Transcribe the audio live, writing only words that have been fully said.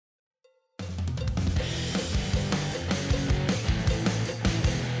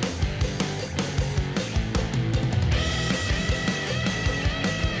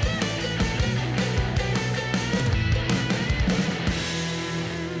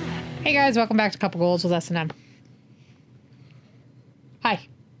Hey guys, welcome back to Couple Goals with S&M. Hi.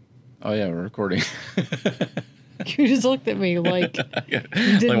 Oh yeah, we're recording. You just looked at me like you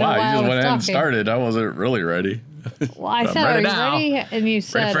didn't know wow, why you just I was went ahead and talking. started. I wasn't really ready. Well, I I'm said, ready are you now. ready? And you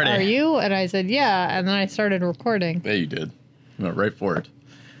said, Ready. are you? And I said, yeah. And then I started recording. Yeah, you did. You went right for it.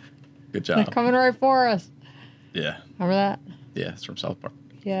 Good They're job. coming right for us. Yeah. Remember that? Yeah, it's from South Park.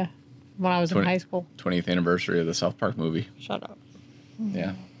 Yeah. When I was in high school. 20th anniversary of the South Park movie. Shut up.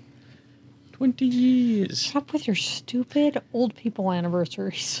 Yeah. 20 years. Shut up with your stupid old people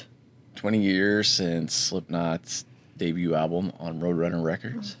anniversaries. 20 years since Slipknot's debut album on Roadrunner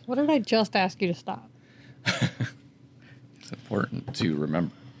Records. What did I just ask you to stop? It's important to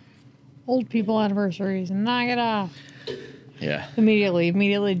remember. Old people anniversaries. Knock it off. Yeah.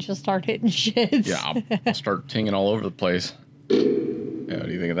 Immediately just start hitting shits. Yeah, I'll start tinging all over the place. Yeah, what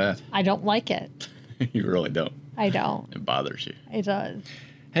do you think of that? I don't like it. You really don't. I don't. It bothers you. It does.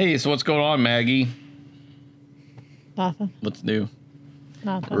 Hey, so what's going on, Maggie? Nothing. What's new?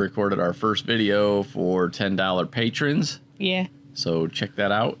 Nothing. We recorded our first video for $10 patrons. Yeah. So check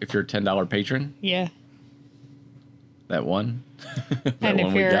that out if you're a $10 patron. Yeah. That one. that And one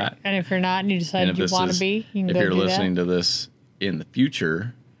if we you're got. and if you're not and you And decide if you this want to is- be, you can if go you're do listening that. to this in the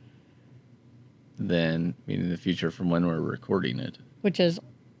future, then meaning the future from when we're recording it. Which is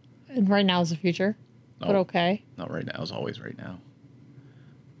right now is the future. But Oh. okay. Not right now, it's always right now.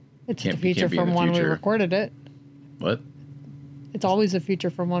 It's Can't the be- future can't be in from the when we future. recorded it. What? It's always the future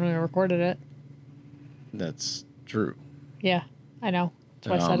from when we recorded it. That's true. Yeah, I know. That's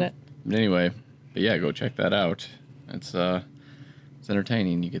why I said it. But anyway, but yeah, go check that out. It's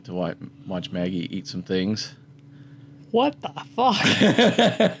entertaining. You get to watch Maggie eat some things. What the fuck?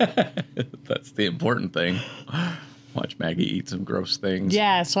 That's the important thing. Watch Maggie eat some gross things.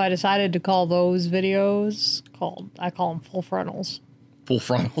 Yeah, so I decided to call those videos I call them full frontals. Full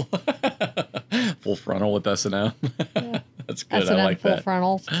frontal. Full frontal with S&M. Yeah. That's good. S&M I like full that.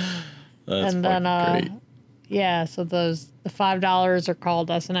 frontals. That's And then fucking great. yeah, so the $5 are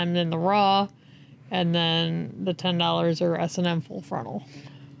called S&M in the raw, and then the $10 are S&M full frontal.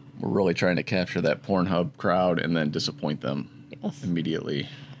 We're really trying to capture that Pornhub crowd and then disappoint them Yes. immediately.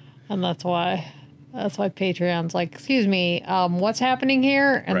 And that's why Patreon's like, excuse me, what's happening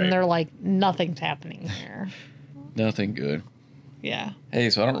here? And Right. they're like, nothing's happening here. Nothing good. Yeah. Hey,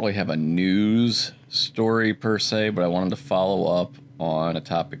 so I don't really have a news story per se, but I wanted to follow up on a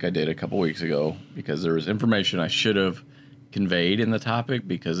topic I did a couple weeks ago because there was information I should have conveyed in the topic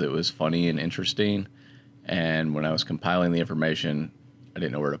because it was funny and interesting. And when I was compiling the information, I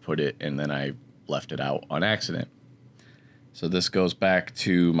didn't know where to put it, and then I left it out on accident. So this goes back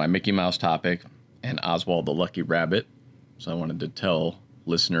to my Mickey Mouse topic and Oswald the Lucky Rabbit. So I wanted to tell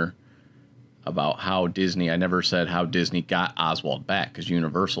listener about how Disney, I never said how Disney got Oswald back because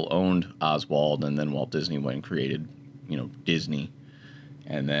Universal owned Oswald and then Walt Disney went and created, Disney.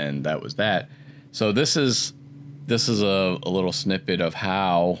 And then that was that. So this is a little snippet of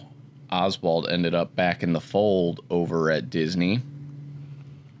how Oswald ended up back in the fold over at Disney.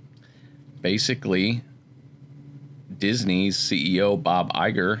 Basically, Disney's CEO, Bob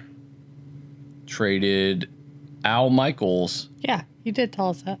Iger, traded Al Michaels. Yeah, you did tell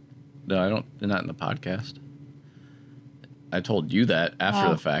us that. No, they're not in the podcast. I told you that after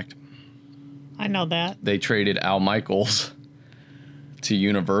Oh. the fact. I know that. They traded Al Michaels to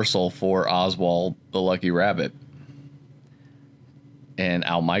Universal for Oswald the Lucky Rabbit. And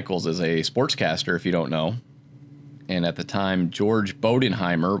Al Michaels is a sportscaster, if you don't know. And at the time, George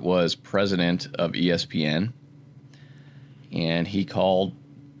Bodenheimer was president of ESPN. And he called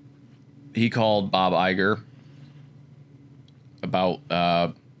Bob Iger about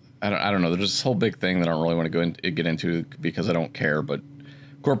I don't know. There's this whole big thing that I don't really want to get into because I don't care. But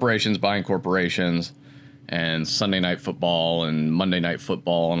corporations buying corporations, and Sunday Night Football and Monday Night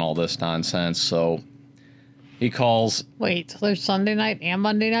Football and all this nonsense. So he calls. Wait, so there's Sunday night and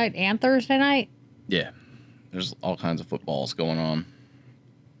Monday night and Thursday night? Yeah, there's all kinds of footballs going on.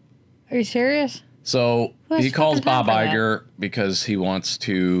 Are you serious? So Who has he calls fucking time Bob for that? Iger because he wants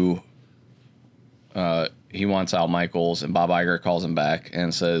to. He wants Al Michaels, and Bob Iger calls him back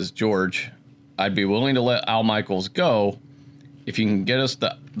and says, "George, I'd be willing to let Al Michaels go if you can get us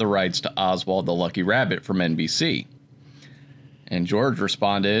the rights to Oswald the Lucky Rabbit from NBC." And George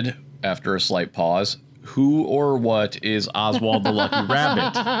responded after a slight pause, "Who or what is Oswald the Lucky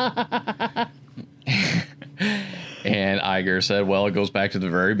Rabbit?" And Iger said, "Well, it goes back to the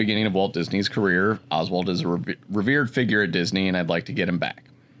very beginning of Walt Disney's career. Oswald is a revered figure at Disney, and I'd like to get him back."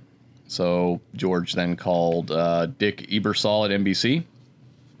 So George then called Dick Ebersol at NBC. He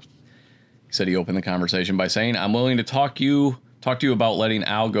said he opened the conversation by saying, "I'm willing to talk you talk to you about letting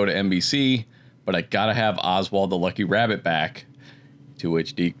Al go to NBC, but I gotta have Oswald the Lucky Rabbit back. To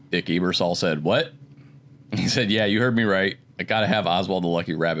which Dick Ebersol said, what? He said, yeah, you heard me right. I gotta have Oswald the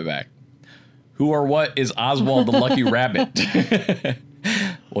Lucky Rabbit back. Who or what is Oswald the Lucky Rabbit?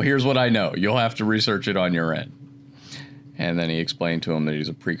 Well, here's what I know. You'll have to research it on your end. And then he explained to him that he's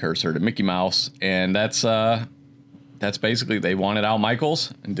a precursor to Mickey Mouse. And that's basically, they wanted Al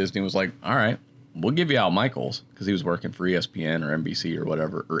Michaels. And Disney was like, all right, we'll give you Al Michaels. Because he was working for ESPN or NBC or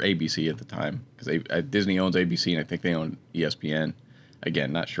whatever, or ABC at the time. Because Disney owns ABC, and I think they own ESPN.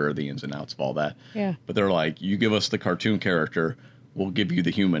 Again, not sure of the ins and outs of all that. Yeah. But they're like, you give us the cartoon character, we'll give you the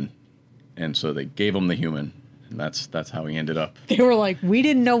human. And so they gave him the human. And that's how he ended up. They were like, we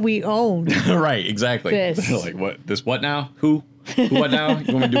didn't know we owned. Right, exactly. This. They're like, what? This what now? Who? What now?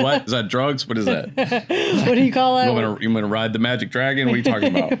 You want me to do what? Is that drugs? What is that? What do you call that? You want to ride the magic dragon? What are you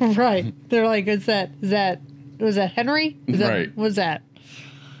talking about? Right. They're like, was that Henry? Right. What's that?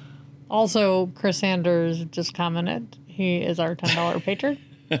 Also, Chris Sanders just commented. He is our $10 patron.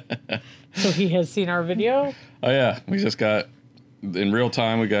 So he has seen our video. Oh, yeah. We just got, in real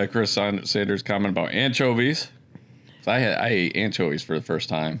time, we got Chris Sanders comment about anchovies. So I ate anchovies for the first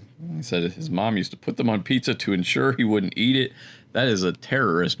time. He said his mom used to put them on pizza to ensure he wouldn't eat it. That is a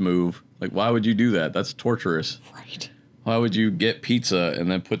terrorist move. Like, why would you do that? That's torturous. Right. Why would you get pizza and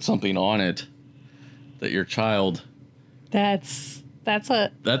then put something on it that your child... That's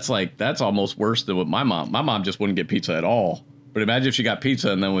almost worse than what my mom just wouldn't get pizza at all. But imagine if she got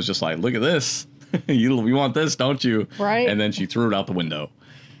pizza and then was just like, look at this. you want this, don't you? Right. And then she threw it out the window.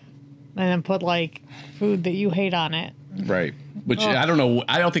 And then put, like, food that you hate on it. Right. Which, I don't know.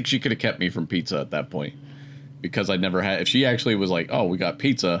 I don't think she could have kept me from pizza at that point. Because I'd never had... If she actually was like, oh, we got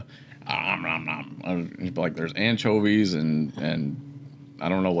pizza. I'd be like, there's anchovies and I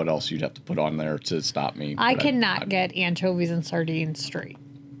don't know what else you'd have to put on there to stop me. I cannot get anchovies and sardines straight.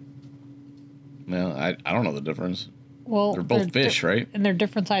 Well, I don't know the difference. Well, they're both fish, right? And they're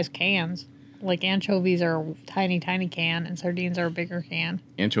different size cans. Like anchovies are a tiny, tiny can, and sardines are a bigger can.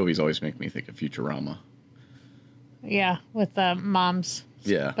 Anchovies always make me think of Futurama. Yeah, with mom's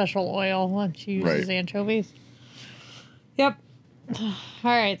special oil when she uses anchovies. Yep. All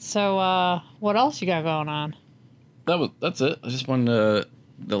right, so what else you got going on? That's it. I just wanted the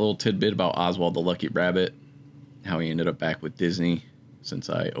little tidbit about Oswald the Lucky Rabbit, how he ended up back with Disney, since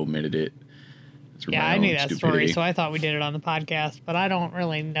I omitted it. Yeah, I knew that story, so I thought we did it on the podcast, but I don't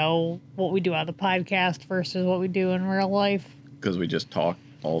really know what we do on the podcast versus what we do in real life. Because we just talk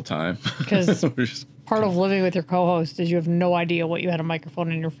all the time. Because part of living with your co-host is you have no idea what you had a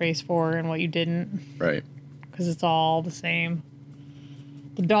microphone in your face for and what you didn't. Right. Because it's all the same.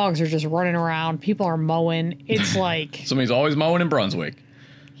 The dogs are just running around. People are mowing. It's like... Somebody's always mowing in Brunswick.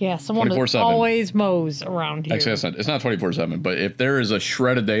 Yeah, someone always mows around here. Actually, it's not 24/7, but if there is a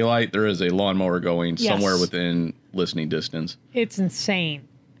shred of daylight, there is a lawnmower going somewhere within listening distance. It's insane.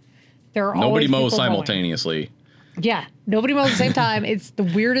 Nobody mows simultaneously. Mowing. Yeah, nobody mows at the same time. It's the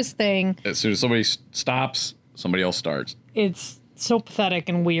weirdest thing. As soon as somebody stops, somebody else starts. It's so pathetic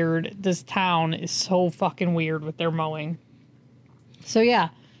and weird. This town is so fucking weird with their mowing. So yeah,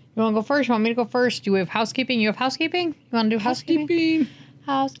 you want to go first? You want me to go first? Do we have housekeeping? You have housekeeping? You want to do housekeeping?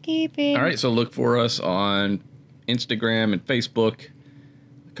 Housekeeping. All right, so look for us on Instagram and Facebook.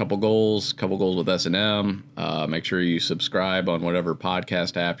 Couple goals with S&M. Make sure you subscribe on whatever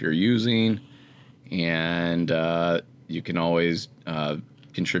podcast app you're using. And you can always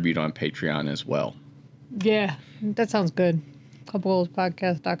contribute on Patreon as well. Yeah, that sounds good.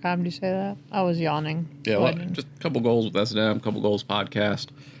 CoupleGoalsPodcast.com. Do you say that? I was yawning. Yeah, well, just a couple goals with S&M, couple goals podcast.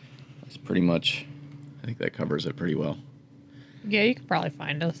 That's pretty much, I think that covers it pretty well. Yeah, you could probably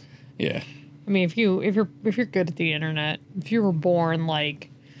find us. Yeah. I mean, if you're good at the internet, if you were born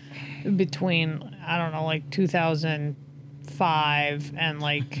like between, I don't know, like 2005 and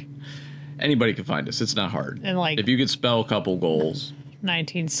like anybody can find us. It's not hard. And like if you could spell couple goals,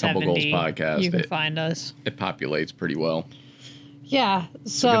 1970, Couple Goals Podcast, you can find us. It populates pretty well. Yeah.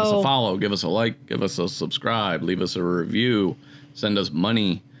 So give us a follow, give us a like, give us a subscribe, leave us a review, send us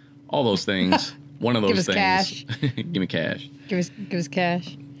money, all those things. One of those things. Cash. Give me cash. Give us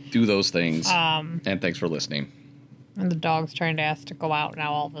cash. Do those things. And thanks for listening. And the dog's trying to ask to go out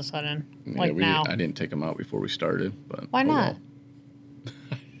now all of a sudden. Yeah, I didn't take him out before we started. But why not?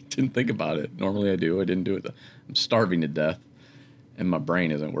 I didn't think about it. Normally I do. I didn't do it. I'm starving to death. And my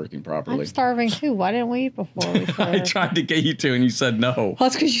brain isn't working properly. I'm starving too. Why didn't we eat before we started? I tried to get you to, and you said no. Well,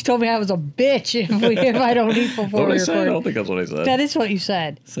 that's because you told me I was a bitch if I don't eat before we record. I don't think that's what I said. That is what you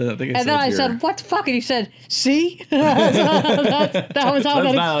said. I think and then I said, "What the fuck?" And you said, "See?" that was how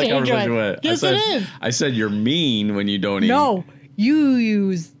that exchange went. Yes, it is. I said you're mean when you don't eat. No, You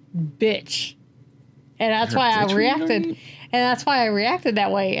use bitch. And that's why I reacted. And that's why I reacted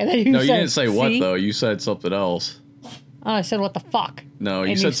that way. And then you said, you didn't say see? what, though. You said something else. Oh, I said, what the fuck? No,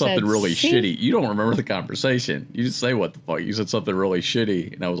 you said something really shitty. You don't remember the conversation. You just say what the fuck. You said something really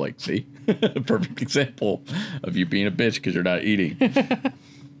shitty. And I was like, see? Perfect example of you being a bitch because you're not eating.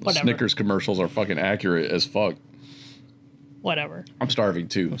 Snickers commercials are fucking accurate as fuck. Whatever. I'm starving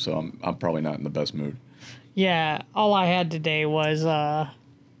too, so I'm probably not in the best mood. Yeah, all I had today was, what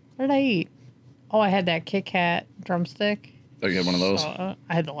did I eat? Oh, I had that Kit Kat drumstick. Oh, you had one of those? I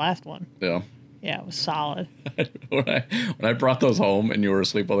had the last one. Yeah. Yeah, it was solid. when I brought those home and you were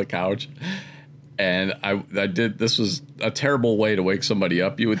asleep on the couch, and I did, this was a terrible way to wake somebody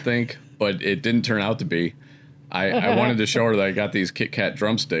up, you would think, but it didn't turn out to be. I wanted to show her that I got these Kit Kat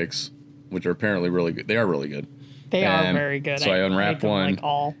drumsticks, which are apparently really good. They are really good. They are very good. So I unwrapped one,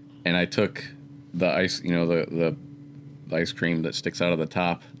 like and I took the ice, the ice cream that sticks out of the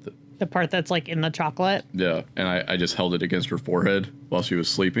top. The part that's like in the chocolate. Yeah, and I just held it against her forehead while she was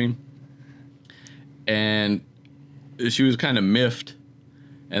sleeping. And she was kind of miffed.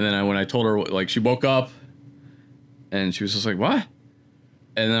 And then when I told her, like, she woke up and she was just like, what?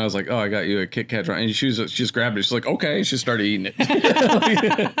 And then I was like, oh, I got you a Kit Kat. And she just grabbed it. She's like, okay. She started eating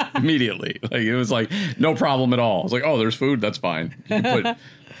it immediately. Like, it was like, no problem at all. I was like, oh, there's food. That's fine. You can put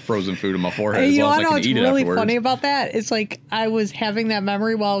frozen food in my forehead as long as I can eat it afterwards. You know what's really funny about that? It's like I was having that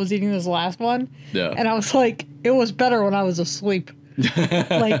memory while I was eating this last one. Yeah. And I was like, it was better when I was asleep.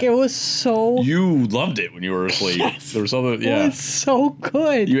 Like, it was so... You loved it when you were asleep. Yes. There was something, yeah. It was so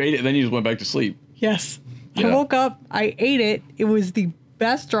good. You ate it, then you just went back to sleep. Yes. Yeah. I woke up, I ate it. It was the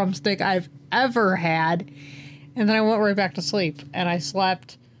best drumstick I've ever had. And then I went right back to sleep. And I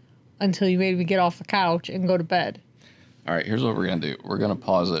slept until you made me get off the couch and go to bed. All right, here's what we're going to do. We're going to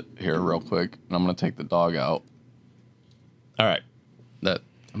pause it here real quick, and I'm going to take the dog out. All right.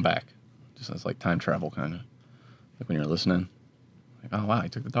 I'm back. Just as like time travel, kind of. Like when you're listening. Like, oh, wow, he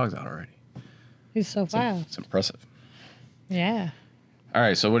took the dogs out already. He's so fast. It's impressive. Yeah. All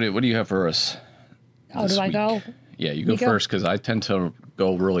right, so what do you have for us? Oh, do I go? Yeah, you go first, because I tend to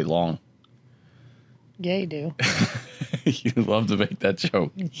go really long. Yeah, you do. You love to make that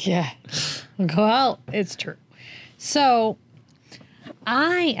joke. Yeah. Well, it's true. So,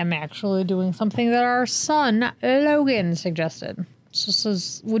 I am actually doing something that our son, Logan, suggested. So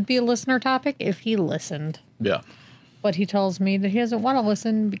this would be a listener topic if he listened. Yeah. But he tells me that he doesn't want to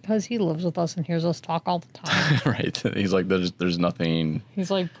listen because he lives with us and hears us talk all the time. Right. He's like, there's nothing...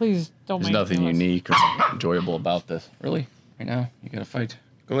 He's like, please don't There's nothing unique or enjoyable about this. Really? Right now? You gotta fight?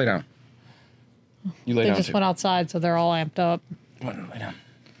 Go lay down. You lay down, They just went outside, so they're all amped up. Lay down.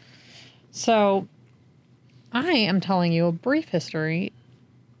 So, I am telling you a brief history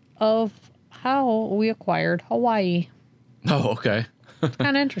of how we acquired Hawaii. Oh, okay. It's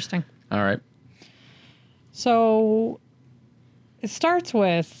kind of interesting. All right. So, it starts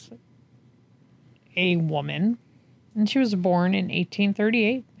with a woman, and she was born in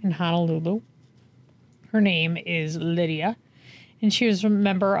 1838 in Honolulu. Her name is Lydia, and she was a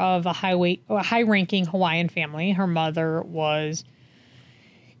member of a high-ranking Hawaiian family. Her mother was,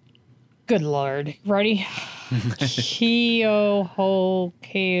 good Lord, ready?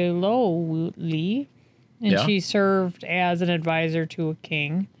 Keohokaloli, and she served as an advisor to a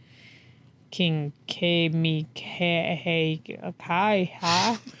king. King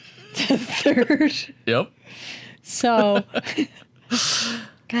Kemikehekaiha III. Yep. So,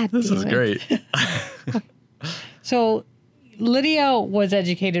 God, this is great. So, Lydia was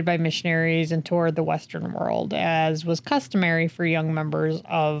educated by missionaries and toured the Western world, as was customary for young members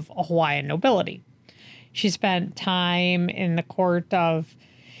of Hawaiian nobility. She spent time in the court of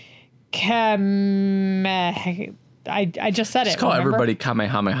I just said it. Just call everybody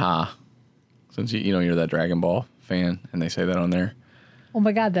Kamehameha. Since you're that Dragon Ball fan, and they say that on there. Oh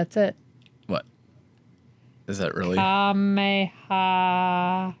my God, that's it. What? Is that really? Kamehameha.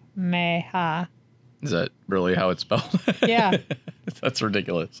 Is that really how it's spelled? Yeah. That's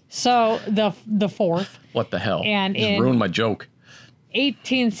ridiculous. So the fourth. What the hell? And you just ruined my joke.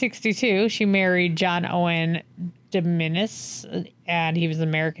 1862, she married John Owen Dominus, and he was an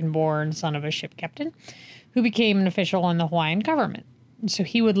American-born son of a ship captain who became an official in the Hawaiian government. So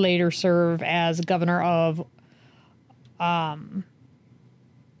he would later serve as governor of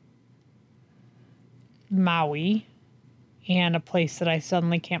Maui and a place that I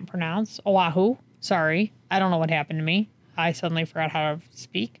suddenly can't pronounce. Oahu. Sorry. I don't know what happened to me. I suddenly forgot how to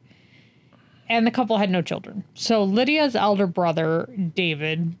speak. And the couple had no children. So Lydia's elder brother,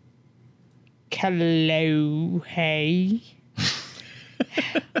 David Kalohe,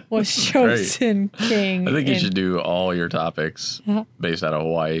 was chosen king. I think you should do all your topics based out of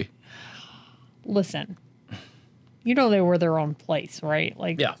Hawaii. Listen, you know they were their own place, right?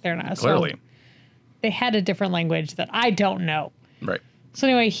 Like, Yeah, they're not. clearly. So they had a different language that I don't know. Right. So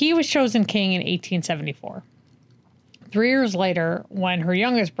anyway, he was chosen king in 1874. 3 years later, when her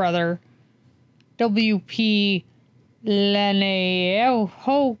youngest brother, W.P. Leneohoku,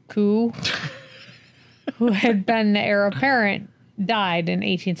 who had been the heir apparent, died in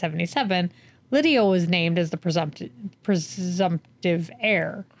 1877, Lydia was named as the presumptive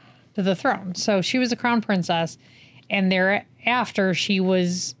heir to the throne. So she was a crown princess, and thereafter she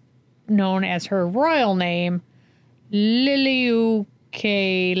was known as her royal name, Liliuokalani.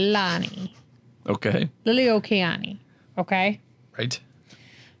 Okay. Liliuokalani. Okay? Right.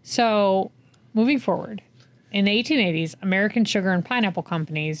 So, moving forward, in the 1880s, American sugar and pineapple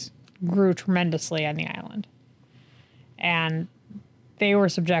companies grew tremendously on the island. And they were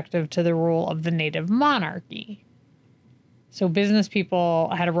subjective to the rule of the native monarchy. So business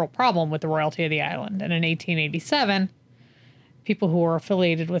people had a real problem with the royalty of the island. And in 1887, people who were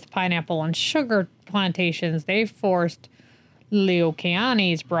affiliated with pineapple and sugar plantations, they forced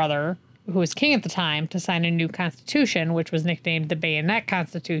Liliuokalani's brother, who was king at the time, to sign a new constitution, which was nicknamed the Bayonet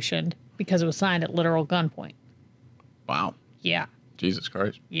Constitution because it was signed at literal gunpoint. Wow. Yeah. Jesus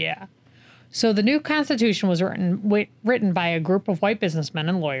Christ. Yeah. So the new constitution was written by a group of white businessmen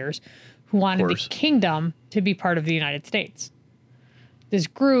and lawyers who wanted the kingdom to be part of the United States. This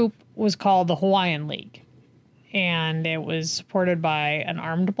group was called the Hawaiian League, and it was supported by an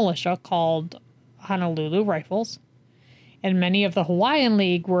armed militia called Honolulu Rifles. And many of the Hawaiian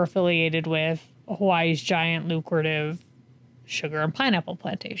League were affiliated with Hawaii's giant lucrative sugar and pineapple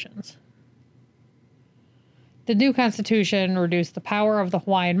plantations. The new constitution reduced the power of the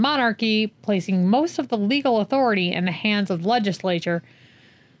Hawaiian monarchy, placing most of the legal authority in the hands of the legislature.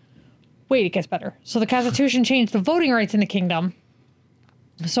 Wait, it gets better. So the constitution changed the voting rights in the kingdom.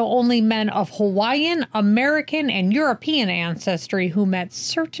 So only men of Hawaiian, American, and European ancestry who met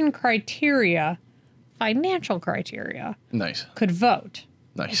certain criteria, financial criteria, Nice. could vote.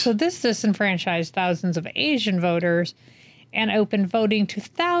 Nice. So this disenfranchised thousands of Asian voters and opened voting to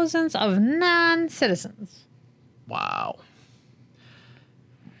thousands of non-citizens. Wow.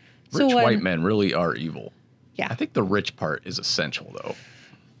 So Rich when- white men really are evil. Yeah. I think the rich part is essential, though.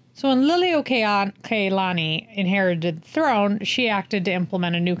 So when Liliuokalani inherited the throne, she acted to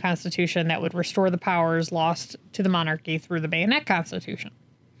implement a new constitution that would restore the powers lost to the monarchy through the Bayonet Constitution.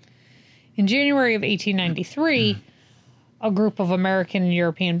 In January of 1893, a group of American and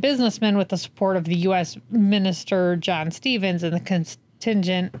European businessmen, with the support of the U.S. Minister John Stevens and the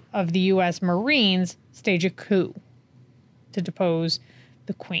contingent of the U.S. Marines, staged a coup to depose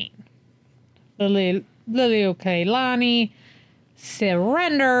the Queen. Liliuokalani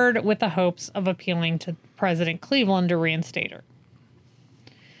surrendered with the hopes of appealing to President Cleveland to reinstate her.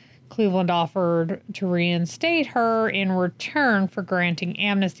 Cleveland offered to reinstate her in return for granting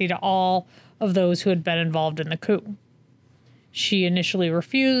amnesty to all of those who had been involved in the coup. She initially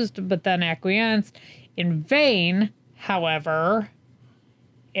refused, but then acquiesced. In vain, however,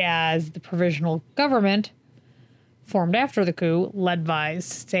 as the provisional government formed after the coup, led by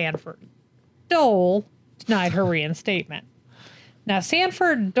Sanford Dole, denied her reinstatement. Now,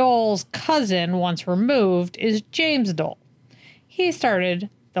 Sanford Dole's cousin, once removed, is James Dole. He started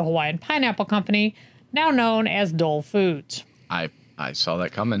the Hawaiian Pineapple Company, now known as Dole Foods. I saw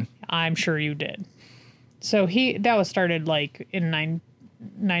that coming. I'm sure you did. So that was started like in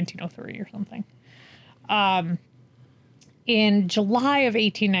 1903 or something. In July of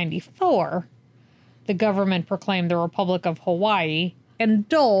 1894, the government proclaimed the Republic of Hawaii, and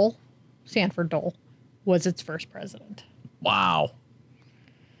Dole, Sanford Dole, was its first president. Wow.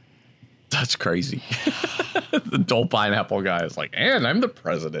 That's crazy. The Dole Pineapple guy is like, and I'm the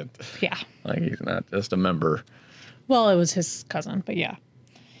president. Yeah. Like, he's not just a member. Well, it was his cousin, but yeah.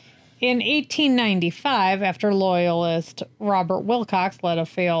 In 1895, after loyalist Robert Wilcox led a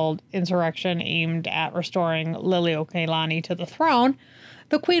failed insurrection aimed at restoring Liliuokalani to the throne,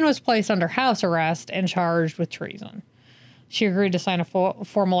 the queen was placed under house arrest and charged with treason. She agreed to sign a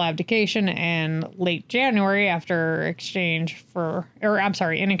formal abdication in late January in exchange for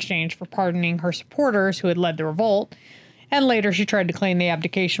pardoning her supporters who had led the revolt. And later she tried to claim the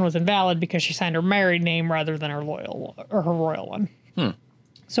abdication was invalid because she signed her married name rather than her royal one.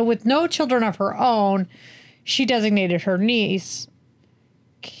 So with no children of her own, she designated her niece,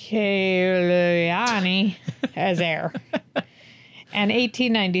 Kailiani, as heir. In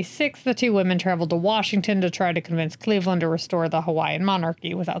 1896, the two women traveled to Washington to try to convince Cleveland to restore the Hawaiian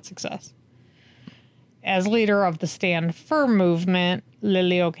monarchy without success. as leader of the Stand Firm movement,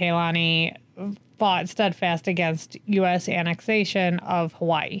 Liliuokalani fought steadfast against U.S. annexation of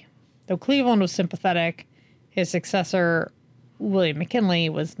Hawaii. Though Cleveland was sympathetic, his successor, William McKinley,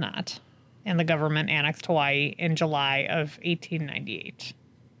 was not, and the government annexed Hawaii in July of 1898.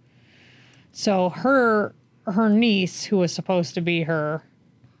 So her niece, who was supposed to be her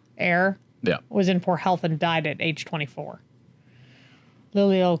heir, was in poor health and died at age 24.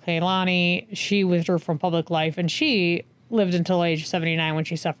 Liliuokalani, she withdrew from public life, and she lived until age 79 when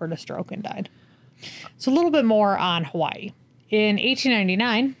she suffered a stroke and died. So a little bit more on Hawaii. In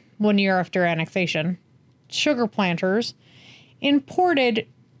 1899, 1 year after annexation, sugar planters imported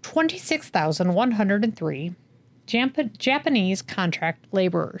 26,103 Japanese contract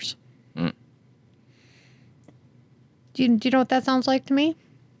laborers. Do you know what that sounds like to me?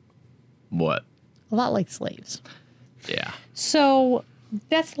 What? A lot like slaves. Yeah. So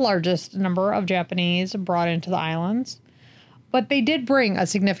that's the largest number of Japanese brought into the islands. But they did bring a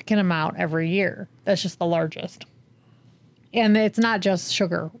significant amount every year. That's just the largest. And it's not just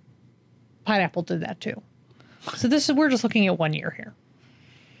sugar. Pineapple did that too. So we're just looking at 1 year here.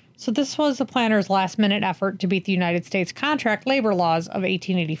 So this was the planters' last-minute effort to beat the United States contract labor laws of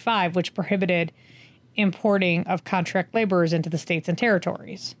 1885, which prohibited importing of contract laborers into the states and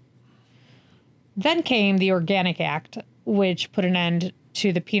territories. Then came the Organic Act, which put an end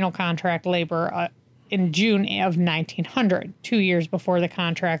to the penal contract labor in June of 1900, 2 years before the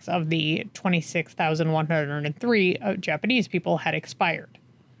contracts of the 26,103 Japanese people had expired.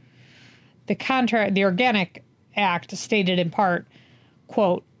 The Organic Act stated in part,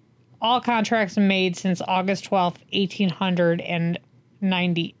 quote, all contracts made since August 12,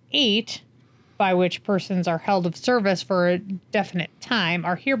 1898, by which persons are held of service for a definite time,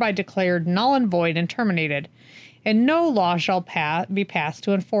 are hereby declared null and void and terminated, and no law shall be passed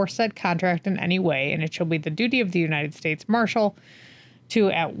to enforce said contract in any way, and it shall be the duty of the United States Marshal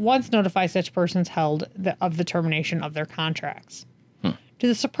to at once notify such persons held of the termination of their contracts. To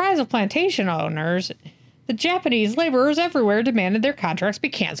the surprise of plantation owners, the Japanese laborers everywhere demanded their contracts be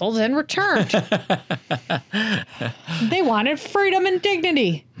canceled and returned. They wanted freedom and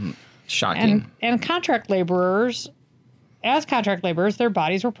dignity. Shocking. And contract laborers, their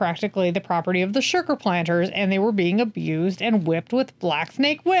bodies were practically the property of the sugar planters, and they were being abused and whipped with black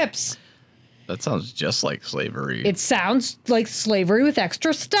snake whips. That sounds just like slavery. It sounds like slavery with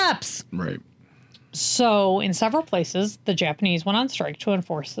extra steps. Right. So, in several places, the Japanese went on strike to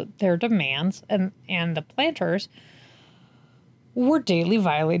enforce their demands, and the planters were daily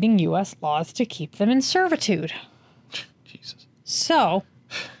violating U.S. laws to keep them in servitude. Jesus. So,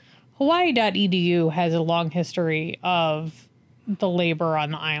 Hawaii.edu has a long history of the labor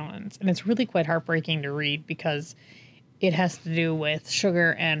on the islands, and it's really quite heartbreaking to read because it has to do with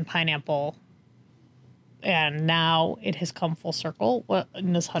sugar and pineapple, and now it has come full circle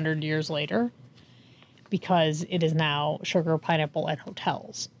in this 100 years later, because it is now sugar, pineapple, and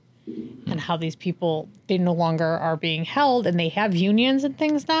hotels. And how these people, they no longer are being held, and they have unions and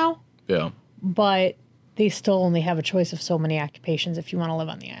things now. Yeah. But they still only have a choice of so many occupations if you want to live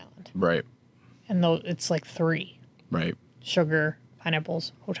on the island. Right. And though it's like 3. Right. Sugar,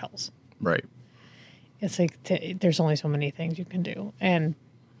 pineapples, hotels. Right. It's like there's only so many things you can do. And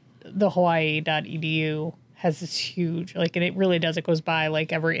the Hawaii.edu has this huge, and it really does. It goes by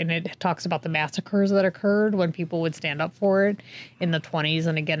and it talks about the massacres that occurred when people would stand up for it in the 20s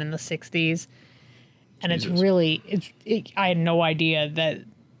and again in the 60s. And Jesus. It's really, I had no idea that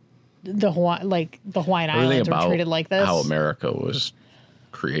the Hawaiian Islands were treated like this. How America was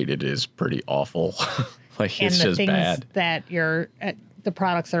created is pretty awful. It's just bad. And the things that the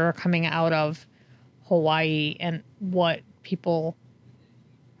products that are coming out of Hawaii and what people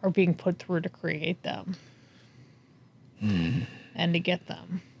are being put through to create them. And to get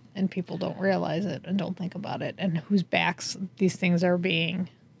them, and people don't realize it and don't think about it, and whose backs these things are being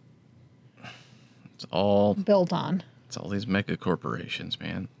built on. It's all these mega corporations,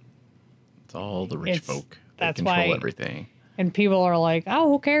 man. It's all the rich folk. They That's control why everything. And people are like, "Oh,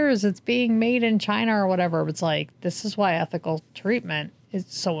 who cares? It's being made in China or whatever." But it's like, this is why ethical treatment is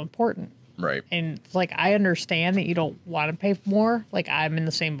so important. Right. And it's like, I understand that you don't want to pay more. I'm in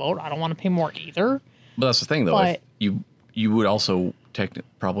the same boat. I don't want to pay more either. But that's the thing, though. If you would also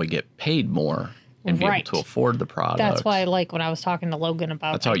probably get paid more and be able to afford the product. That's why, when I was talking to Logan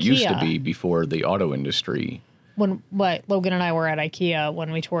about that's how it used to be before the auto industry. Logan and I were at IKEA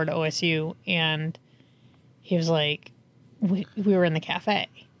when we toured OSU, and he was like, we were in the cafe,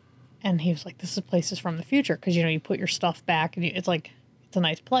 and he was like, this is places from the future, because, you put your stuff back, and it's a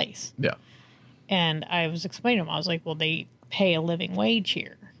nice place. Yeah. And I was explaining to him, I was like, well, they pay a living wage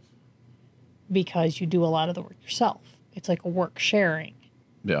here. because you do a lot of the work yourself. It's like a work sharing.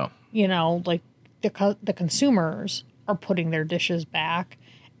 Yeah. You know, like the consumers are putting their dishes back,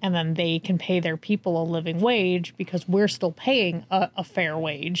 and then they can pay their people a living wage because we're still paying a fair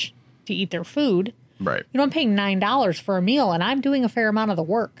wage to eat their food. Right. You know, I'm paying $9 for a meal, and I'm doing a fair amount of the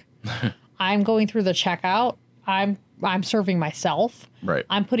work. I'm going through the checkout. I'm serving myself. Right.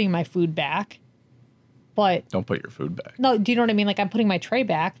 I'm putting my food back. But don't put your food back. No, do you know what I mean? Like, I'm putting my tray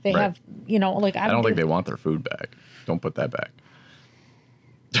back. They have, you know, like I don't think they want their food back. Don't put that back.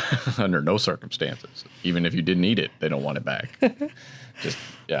 Under no circumstances. Even if you didn't eat it, they don't want it back. Just,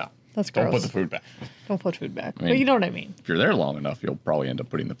 yeah. That's gross. Don't put the food back. Don't put food back. I mean, but you know what I mean. If you're there long enough, you'll probably end up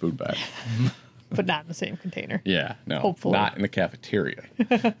putting the food back. But not in the same container. Yeah, no. Hopefully. Not in the cafeteria,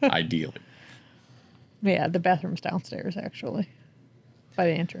 ideally. Yeah, the bathroom's downstairs, actually, by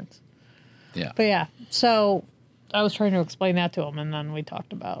the entrance. Yeah. But yeah, so I was trying to explain that to him, and then we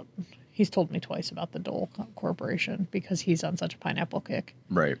talked about, he's told me twice about the Dole Corporation because he's on such a pineapple kick.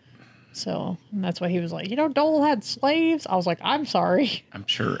 Right. So, and that's why he was like, you know, Dole had slaves. I was like, I'm sorry. I'm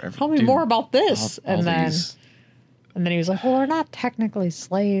sure. Tell me more about this. And then he was like, well, they're not technically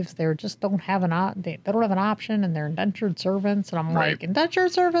slaves. They just don't have they don't have an option, and they're indentured servants. And I'm like,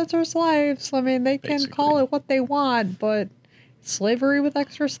 indentured servants are slaves. I mean, they can call it what they want, but slavery with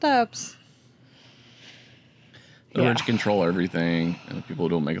extra steps. The rich control everything, and the people who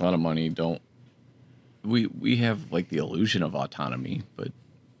don't make a lot of money don't. We have like the illusion of autonomy, but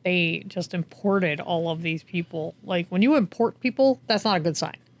they just imported all of these people. Like, when you import people, that's not a good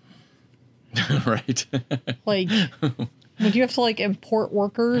sign. Right. Like, when you have to like import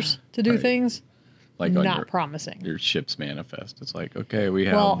workers to do things, like not promising. Your ship's manifest. It's like, okay, we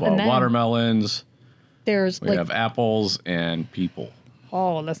have watermelons. We have apples and people.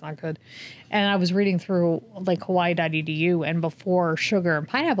 Oh, that's not good. And I was reading through like Hawaii.edu, and before sugar and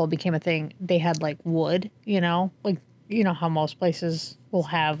pineapple became a thing, they had like wood, you know, like, you know how most places will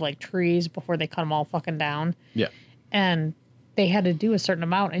have like trees before they cut them all fucking down. Yeah. And they had to do a certain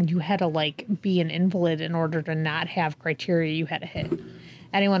amount, and you had to like be an invalid in order to not have criteria you had to hit.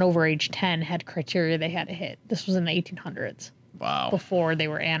 Anyone over age 10 had criteria they had to hit. This was in the 1800s. Wow. Before they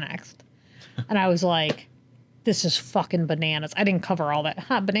were annexed. And I was like, this is fucking bananas. I didn't cover all that.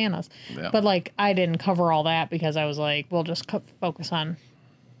 Bananas. Yeah. But like, I didn't cover all that because I was like, we'll just focus on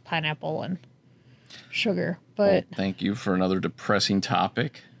pineapple and sugar. But well, thank you for another depressing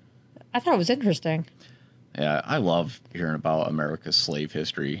topic. I thought it was interesting. Yeah, I love hearing about America's slave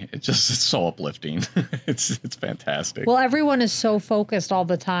history. It's so uplifting. It's fantastic. Well, everyone is so focused all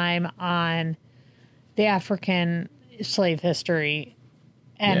the time on the African slave history.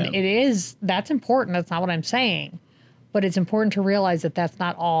 And that's important. That's not what I'm saying. But it's important to realize that that's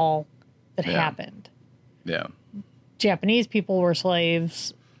not all that happened. Yeah. Japanese people were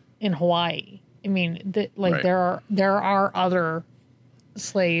slaves in Hawaii. I mean, there are other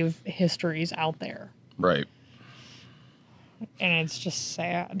slave histories out there. Right. And it's just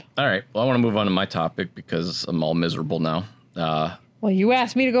sad. All right. Well, I want to move on to my topic because I'm all miserable now. Well, you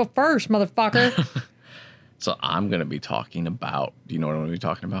asked me to go first, motherfucker. So I'm going to be talking about, do you know what I'm going to be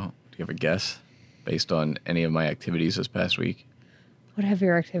talking about? Do you have a guess based on any of my activities this past week? What have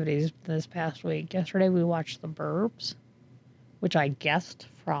your activities this past week? Yesterday we watched The Burbs, which I guessed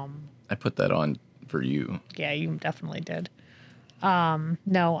from. I put that on for you. Yeah, you definitely did. No,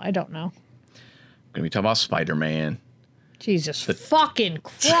 I don't know. I'm going to be talking about Spider-Man. Jesus fucking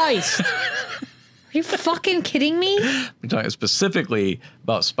Christ. Are you fucking kidding me? I'm talking specifically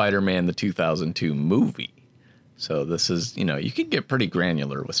about Spider-Man, the 2002 movie. So this is, you can get pretty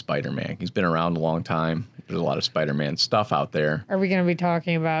granular with Spider-Man. He's been around a long time. There's a lot of Spider-Man stuff out there. Are we going to be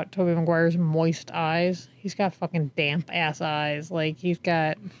talking about Tobey Maguire's moist eyes? He's got fucking damp-ass eyes. Like, he's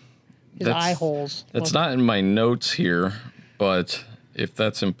got his eye holes. That's not in my notes here, but if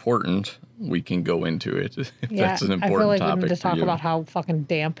that's important, we can go into it. If that's an important topic. I feel like we need to talk about how fucking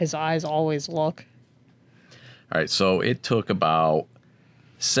damp his eyes always look. All right, so it took about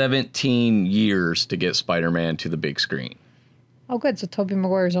 17 years to get Spider-Man to the big screen. Oh, good. So Tobey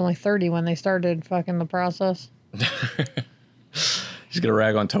Maguire's only 30 when they started fucking the process. He's gonna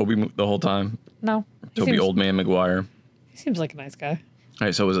rag on Tobey the whole time? No. Tobey Old Man Maguire. He seems like a nice guy. All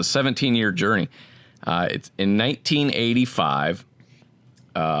right, so it was a 17-year journey. It's in 1985,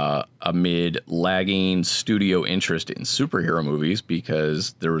 amid lagging studio interest in superhero movies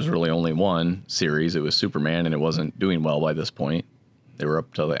because there was really only one series. It was Superman, and it wasn't doing well by this point. They were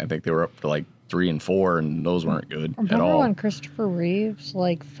up to, I think they were up to like 3 and 4, and those weren't good at all. Remember when Christopher Reeves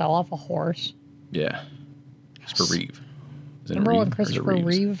fell off a horse? Yeah, Christopher Reeve. Remember when Christopher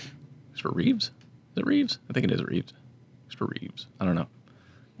Reeve? Christopher Reeves? Is it Reeves? I think it is Reeves. Christopher Reeves. I don't know.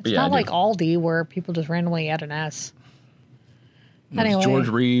 It's not like Aldi where people just randomly add an S. Anyway. George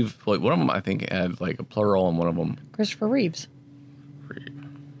Reeve. Like one of them, I think, had like a plural in one of them. Christopher Reeves.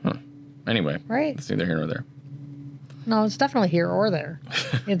 Huh. Anyway. Right. It's neither here nor there. No, it's definitely here or there.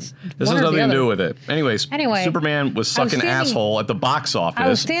 It's this has nothing to do with it. Anyway, Superman was sucking asshole at the box office. I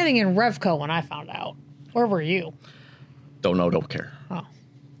was standing in Revco when I found out. Where were you? Don't know, don't care.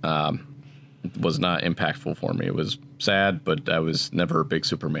 Oh. It was not impactful for me. It was sad, but I was never a big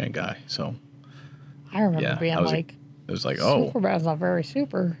Superman guy. So I remember being like, it was like, oh, Superman's not very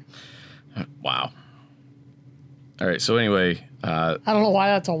super. Wow. All right. So anyway, I don't know why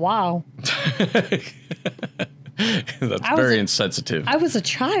that's a wow. That's very insensitive. I was a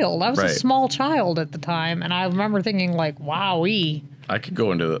child. I was a small child at the time, and I remember thinking like, "Wowee!" I could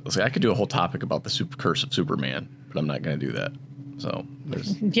go into I could do a whole topic about the curse of Superman, but I'm not going to do that. So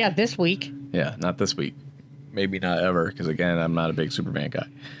there's this week. Yeah, not this week. Maybe not ever, because again, I'm not a big Superman guy.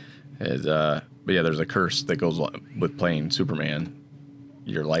 But yeah, there's a curse that goes with playing Superman.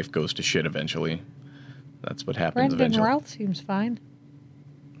 Your life goes to shit eventually. That's what happens eventually. Brandon Routh seems fine.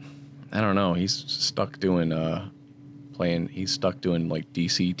 I don't know. He's stuck doing He's stuck doing like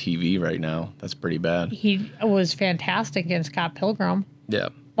DC TV right now. That's pretty bad. He was fantastic in Scott Pilgrim. Yeah.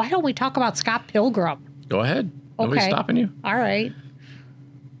 Why don't we talk about Scott Pilgrim? Go ahead. Nobody's stopping you. All right.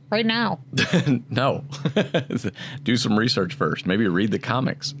 Right now. No. Do some research first. Maybe read the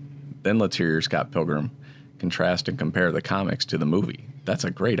comics. Then let's hear your Scott Pilgrim. Contrast and compare the comics to the movie. That's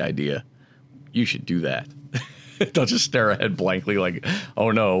a great idea. You should do that. Don't just stare ahead blankly like, oh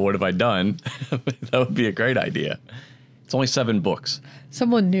no, what have I done? That would be a great idea. It's only 7 books.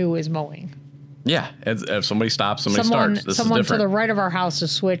 Someone new is mowing. Yeah. If somebody stops, somebody starts. Someone to the right of our house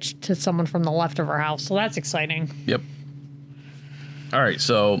has switched to someone from the left of our house. So that's exciting. Yep. All right.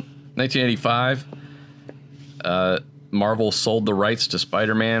 So 1985, Marvel sold the rights to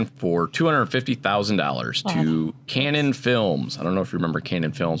Spider-Man for $250,000 to Cannon Films. I don't know if you remember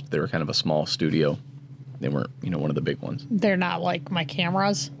Cannon Films, but they were kind of a small studio. They weren't, one of the big ones. They're not like my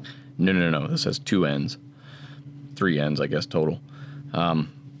cameras? No. This has 2 ends. 3 ends, I guess, total. All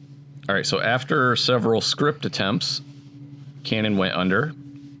right, so after several script attempts, Cannon went under,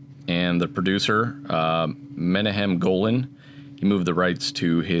 and the producer, Menahem Golan, he moved the rights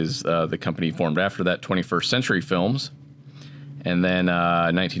to the company he formed after that, 21st Century Films. And then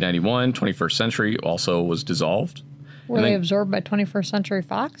 1991, 21st Century also was dissolved. Were they absorbed by 21st Century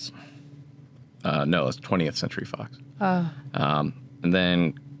Fox? No, it's 20th Century Fox. And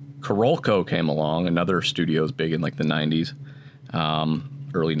then Carolco came along, another studio's big in like the 90s,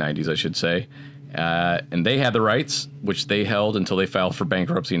 early 90s, I should say. And they had the rights, which they held until they filed for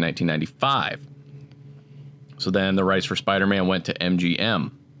bankruptcy in 1995. So then the rights for Spider-Man went to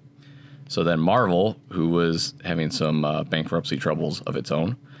MGM. So then Marvel, who was having some bankruptcy troubles of its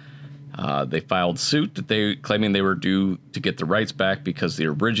own, they filed suit claiming they were due to get the rights back because the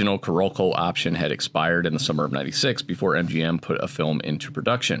original Carolco option had expired in the summer of '96 before MGM put a film into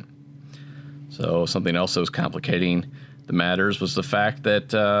production. So something else that was complicating the matters was the fact that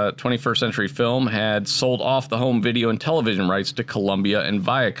 21st Century Film had sold off the home video and television rights to Columbia and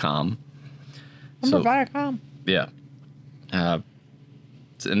Viacom. Remember Viacom? Yeah. And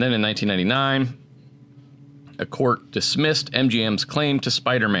then in 1999, a court dismissed MGM's claim to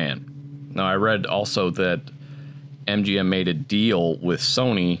Spider-Man. Now, I read also that MGM made a deal with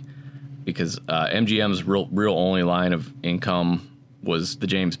Sony because MGM's real only line of income was the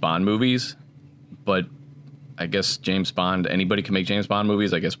James Bond movies. But I guess anybody can make James Bond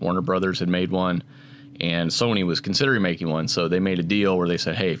movies. I guess Warner Brothers had made one, and Sony was considering making one. So they made a deal where they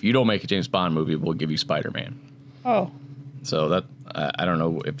said, hey, if you don't make a James Bond movie, we'll give you Spider-Man. Oh. So that I don't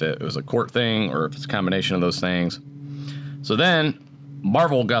know if it was a court thing or if it's a combination of those things. So then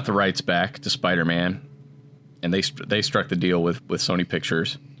Marvel got the rights back to Spider-Man, and they struck the deal with Sony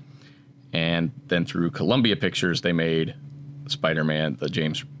Pictures, and then through Columbia Pictures they made Spider-Man, the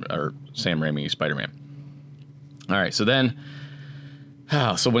Sam Raimi Spider-Man. All right, so then,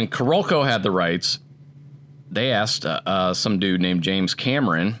 so when Carolco had the rights, they asked some dude named James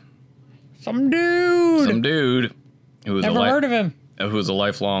Cameron. Some dude who was never heard of him. Who was a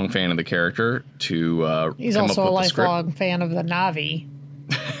lifelong fan of the character to he's come also up with a lifelong fan of the Na'vi.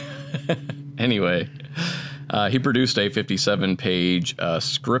 Anyway, he produced a 57-page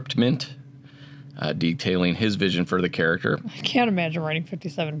scriptment detailing his vision for the character. I can't imagine writing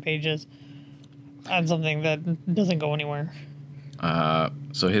 57 pages on something that doesn't go anywhere.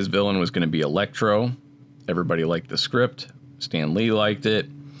 So his villain was going to be Electro. Everybody liked the script. Stan Lee liked it.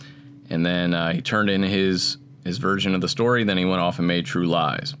 And then he turned in his version of the story. Then he went off and made True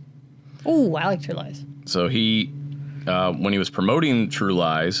Lies. Oh, I like True Lies. So he when he was promoting True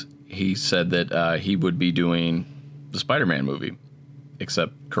Lies, he said that he would be doing the Spider-Man movie,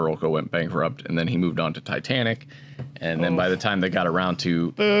 except Kuroko went bankrupt, and then he moved on to Titanic, and then by the time they got around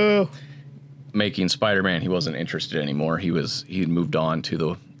to making Spider-Man, he wasn't interested anymore. He had moved on to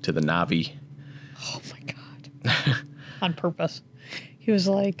the Na'vi. Oh my God. On purpose. He was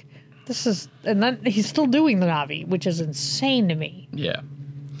like, this is, and then he's still doing the Na'vi, which is insane to me. Yeah.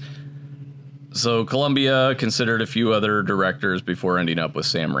 So Columbia considered a few other directors before ending up with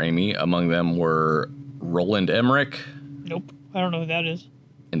Sam Raimi. Among them were Roland Emmerich. Nope. I don't know who that is.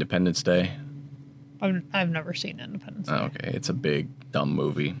 Independence Day. I've never seen Independence Day. Oh, okay. It's a big, dumb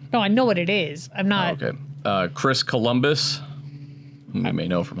movie. No, I know what it is. I'm not. Oh, okay. Chris Columbus, whom you may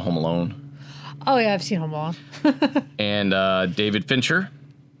know from Home Alone. Oh, yeah, I've seen Home Alone. And David Fincher.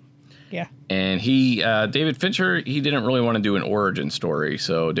 Yeah. And David Fincher, he didn't really want to do an origin story.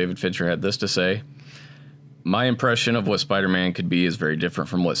 So David Fincher had this to say. My impression of what Spider-Man could be is very different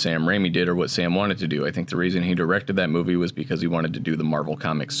from what Sam Raimi did or what Sam wanted to do. I think the reason he directed that movie was because he wanted to do the Marvel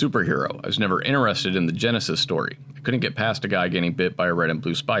Comics superhero. I was never interested in the Genesis story. I couldn't get past a guy getting bit by a red and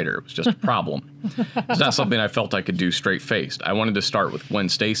blue spider. It was just a problem. It's not something I felt I could do straight-faced. I wanted to start with Gwen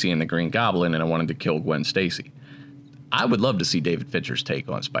Stacy and the Green Goblin, and I wanted to kill Gwen Stacy. I would love to see David Fincher's take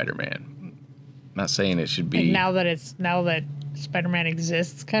on Spider-Man. I'm not saying it should be... And now that Spider-Man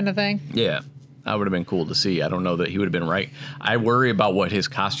exists kind of thing? Yeah. That would have been cool to see. I don't know that he would have been right. I worry about what his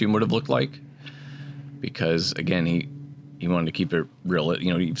costume would have looked like because, again, he wanted to keep it real.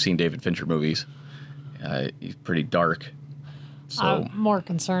 You know, you've seen David Fincher movies. He's pretty dark. So I'm more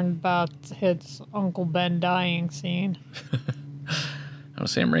concerned about his Uncle Ben dying scene. I know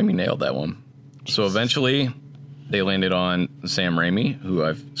Sam Raimi nailed that one. So eventually they landed on Sam Raimi, who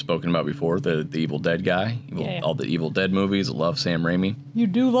I've spoken about before, the Evil Dead guy. All the Evil Dead movies. I love Sam Raimi. You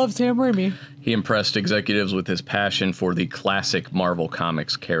do love Sam Raimi. He impressed executives with his passion for the classic Marvel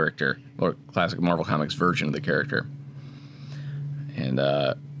Comics character, or classic Marvel Comics version of the character. And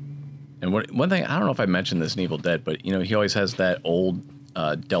one thing, I don't know if I mentioned this in Evil Dead, but you know, he always has that old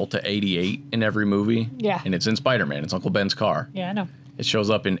Delta 88 in every movie. Yeah. And it's in Spider-Man. It's Uncle Ben's car. Yeah, I know. It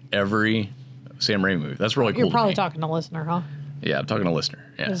shows up in every Sam Raimi movie. That's really cool. You're probably talking to a listener, huh? Yeah, I'm talking to a listener.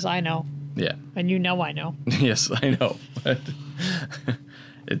 Yeah. Because I know. Yeah. And you know I know. Yes, I know.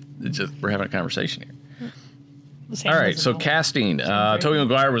 It just, we're having a conversation here. All right, so casting. Tobey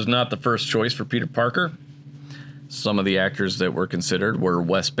Maguire was not the first choice for Peter Parker. Some of the actors that were considered were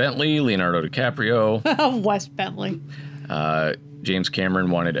Wes Bentley, Leonardo DiCaprio. Wes Bentley. James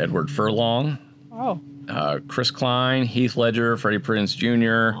Cameron wanted Edward Furlong. Oh. Chris Klein, Heath Ledger, Freddie Prinze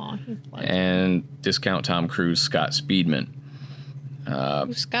Jr., and discount Tom Cruise, Scott Speedman.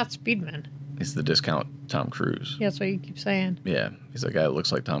 Who's Scott Speedman? He's the discount Tom Cruise. Yeah, that's what you keep saying. Yeah, he's the guy that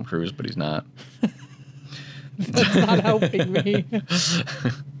looks like Tom Cruise, but he's not. That's not helping me.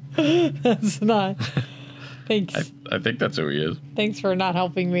 That's not. Thanks. I think that's who he is. Thanks for not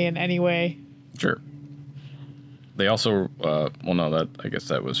helping me in any way. Sure. They also, I guess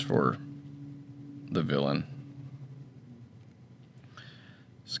that was for the villain.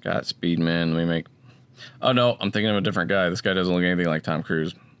 Scott Speedman, oh no, I'm thinking of a different guy. This guy doesn't look anything like Tom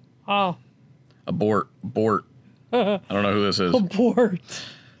Cruise. Oh. Bort. I don't know who this is. Bort.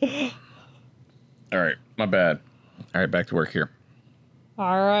 All right, my bad. All right, back to work here.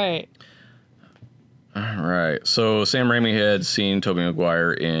 All right. So Sam Raimi had seen Tobey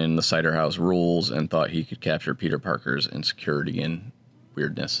Maguire in The Cider House Rules and thought he could capture Peter Parker's insecurity and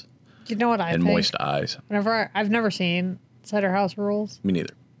weirdness. Do you know what I think? And moist eyes. I've never seen Cider House Rules. Me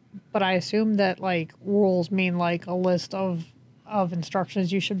neither. But I assume that like rules mean like a list of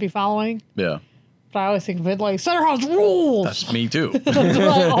instructions you should be following. Yeah. But I always think of it like Cider House Rules. That's me too. That's what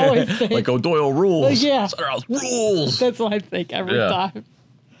I always think. Like O'Doyle Rules. Yeah. Cider House Rules. That's what I think every time.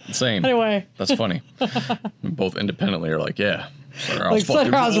 Same. Anyway. That's funny. We both independently are like, yeah. Cider House, like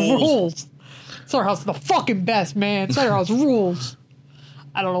Cider House rules. Cider House is the fucking best, man. Cider House rules.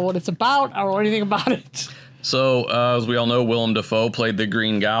 I don't know what it's about. I don't know anything about it. So, as we all know, Willem Dafoe played the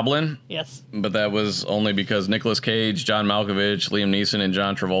Green Goblin. Yes. But that was only because Nicolas Cage, John Malkovich, Liam Neeson, and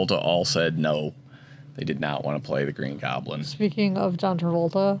John Travolta all said no. They did not want to play the Green Goblin. Speaking of John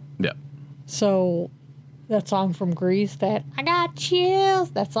Travolta. Yeah. So, that song from Grease, that I got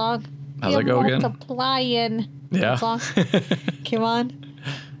chills, that song. How's that go again? Multiplying. Yeah. That song came on.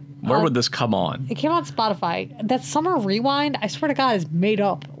 Where would this come on? It came on Spotify. That Summer Rewind, I swear to God, is made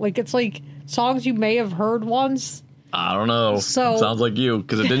up. Like, it's like songs you may have heard once. I don't know. So, it sounds like you,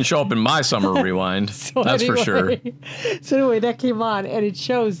 because it didn't show up in my Summer Rewind. That's for sure. So anyway, that came on, and it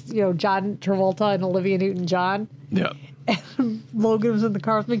shows, John Travolta and Olivia Newton-John. Yeah. And Logan was in the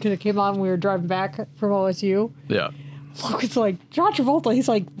car with me because it came on when we were driving back from OSU. Yeah. Logan's like, John Travolta. He's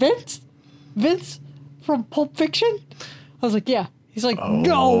like, Vince from Pulp Fiction? I was like, yeah. He's like,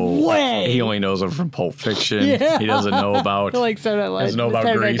 no way. He only knows him from Pulp Fiction. Yeah. He doesn't know about like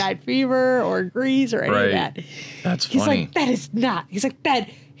Saturday Grease. Night Fever or Grease or any of that. That's He's funny. like, that is not. He's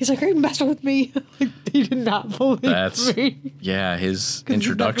like, are you messing with me? He did not believe me. Yeah, his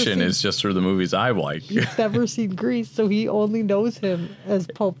introduction is just through the movies I like. He's never seen Grease, so he only knows him as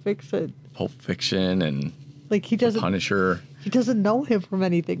Pulp Fiction. Pulp Fiction and like he doesn't Punisher. He doesn't know him from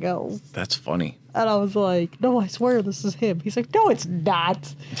anything else. That's funny. And I was like, no, I swear this is him. He's like, no, it's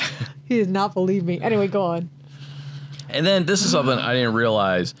not. He does not believe me. Anyway, go on. And then this is something I didn't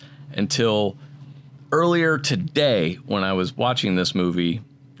realize until earlier today when I was watching this movie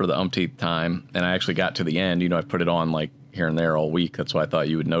for the umpteenth time, and I actually got to the end. You know, I put it on like here and there all week. That's why I thought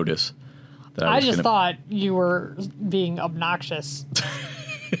you would notice. That I just thought you were being obnoxious.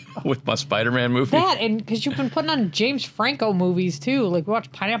 With my Spider-Man movie? That, and because you've been putting on James Franco movies, too. Like, we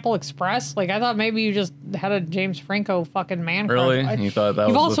watched Pineapple Express. Like, I thought maybe you just had a James Franco fucking man crush. Really? You thought that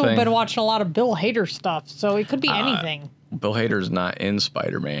was the thing? You've also been watching a lot of Bill Hader stuff, so it could be anything. Bill Hader's not in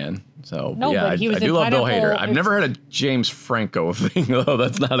Spider-Man. So, no, yeah, but he was I do love Bill Hader. I've Ex- never had a James Franco thing, though.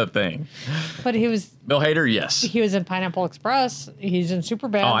 That's not a thing. But he was... Bill Hader, yes. He was in Pineapple Express. He's in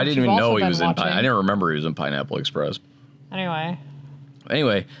Superbad. Oh, I didn't even know he was in I didn't remember he was in Pineapple Express.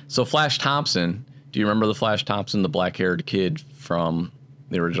 Anyway, so Flash Thompson, do you remember the Flash Thompson, the black-haired kid from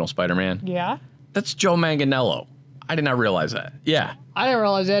the original Spider-Man? Yeah. That's Joe Manganiello. I did not realize that. Yeah. I didn't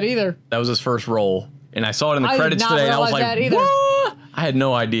realize that either. That was his first role, and I saw it in the credits today, and I was like, what? I had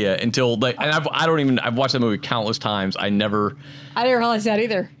no idea until, like, and I've watched that movie countless times. I didn't realize that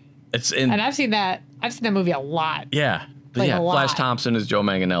either. And I've seen that movie a lot. Yeah. But yeah, Flash Thompson is Joe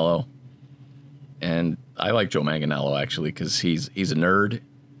Manganiello. And I like Joe Manganiello actually because he's a nerd.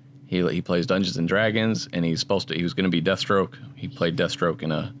 He plays Dungeons and Dragons, and he was going to be Deathstroke. He played Deathstroke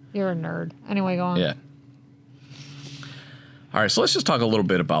in a... You're a nerd. Anyway, go on. Yeah. All right, so let's just talk a little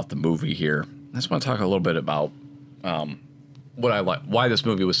bit about the movie here. I just want to talk a little bit about what I like, why this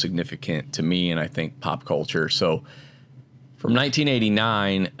movie was significant to me and I think pop culture. So from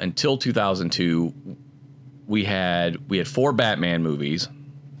 1989 until 2002, we had 4 Batman movies.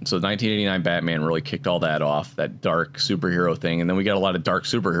 So 1989 Batman really kicked all that off, that dark superhero thing. And then we got a lot of dark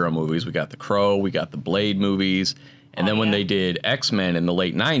superhero movies. We got The Crow, we got the Blade movies. And then when they did X-Men in the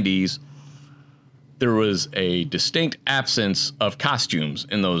late 90s, there was a distinct absence of costumes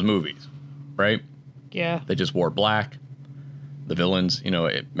in those movies, right? Yeah. They just wore black. The villains,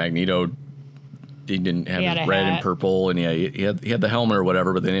 Magneto, he didn't have his red and purple. And yeah, he had the helmet or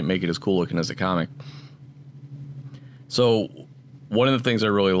whatever, but they didn't make it as cool looking as the comic. So... one of the things I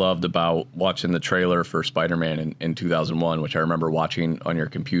really loved about watching the trailer for Spider-Man in 2001, which I remember watching on your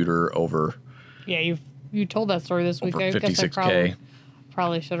computer over... Yeah, you told that story this week. I guess I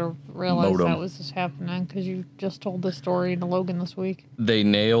probably should have realized modem. That was just happening because you just told this story to Logan this week. They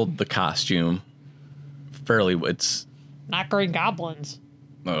nailed the costume fairly. It's not Green Goblins.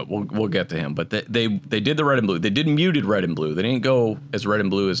 We'll get to him, but they did the red and blue. They did muted red and blue. They didn't go as red and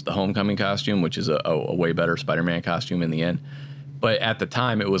blue as the Homecoming costume, which is a way better Spider-Man costume in the end. But at the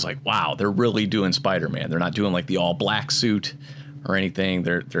time, it was like, wow, they're really doing Spider-Man. They're not doing like the all black suit or anything.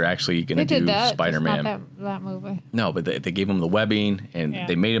 They're actually going to do Spider-Man. Not that movie. No, but they gave him the webbing and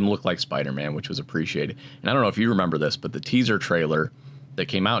they made him look like Spider-Man, which was appreciated. And I don't know if you remember this, but the teaser trailer that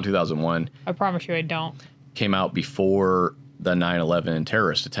came out in 2001. I promise you I don't. Came out before the 9/11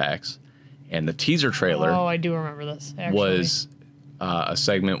 terrorist attacks. And the teaser trailer. Oh, I do remember this. Actually. Was a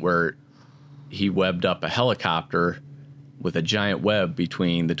segment where he webbed up a helicopter with a giant web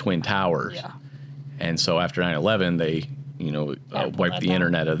between the Twin Towers. Yeah. And so after 9/11, they, wiped the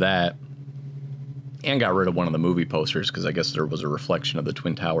internet of that and got rid of one of the movie posters because I guess there was a reflection of the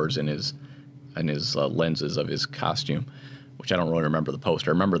Twin Towers in his lenses of his costume, which I don't really remember the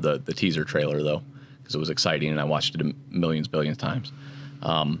poster. I remember the teaser trailer, though, because it was exciting, and I watched it billions of times.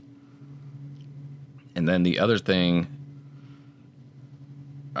 And then the other thing...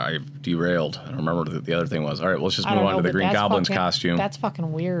 I've derailed. I don't remember what the other thing was. All right, let's just move on to the Green Goblin's costume. That's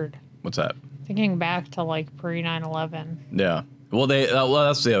fucking weird. What's that? Thinking back to like pre 9/11. Yeah. Well,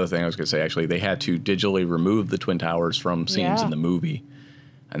 that's the other thing I was going to say. Actually, they had to digitally remove the Twin Towers from scenes in the movie,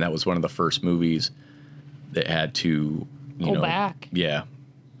 and that was one of the first movies that had to go back. Yeah,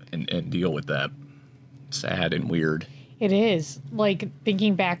 and deal with that. Sad and weird. It is. Like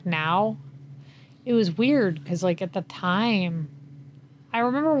thinking back now, it was weird because like at the time. I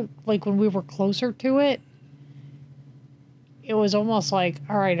remember, like, when we were closer to it, it was almost like,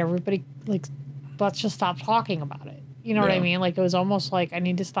 all right, everybody, like, let's just stop talking about it. You know what I mean? Like, it was almost like, I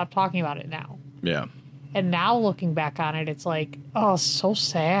need to stop talking about it now. Yeah. And now looking back on it, it's like, oh, so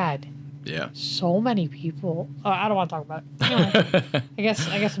sad. Yeah. So many people. I don't want to talk about it. Anyway, I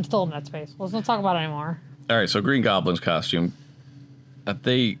guess I'm still in that space. Let's not talk about it anymore. All right, so Green Goblin's costume,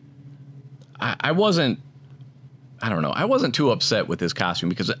 I wasn't too upset with his costume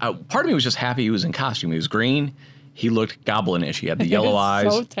because part of me was just happy he was in costume. He was green. He looked goblin-ish. He had the yellow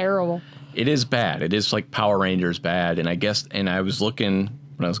eyes. So terrible. It is bad. It is like Power Rangers bad. And I was looking,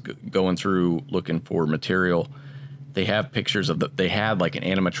 when I was going through looking for material, they have pictures of they had like an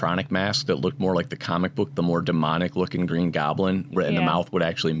animatronic mask that looked more like the comic book, the more demonic looking Green Goblin, and the mouth would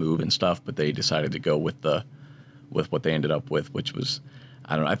actually move and stuff. But they decided to go with what they ended up with, which was,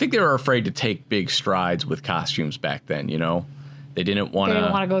 I don't know. I think they were afraid to take big strides with costumes back then. You know, they didn't want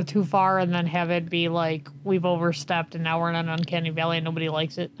to go too far and then have it be like we've overstepped and now we're in an uncanny valley and nobody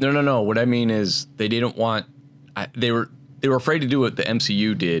likes it. No. What I mean is they didn't want. They were afraid to do what the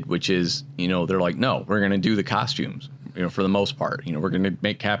MCU did, which is, you know, they're like, no, we're going to do the costumes, you know, for the most part. You know, we're going to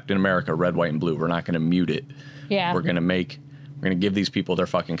make Captain America red, white, and blue. We're not going to mute it. Yeah. We're going to give these people their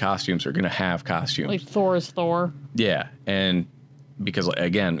fucking costumes. They're going to have costumes. Like Thor is Thor. Yeah. And because,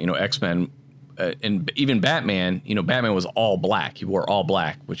 again, you know, X-Men and even Batman, you know, Batman was all black. He wore all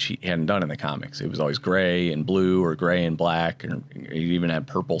black, which he hadn't done in the comics. It was always gray and blue or gray and black. And he even had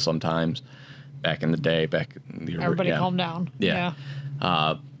purple sometimes. Back in the day, everybody calm down. Yeah.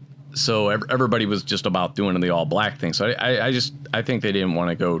 So everybody was just about doing the all black thing. So I think they didn't want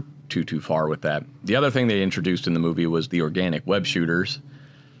to go too far with that. The other thing they introduced in the movie was the organic web shooters.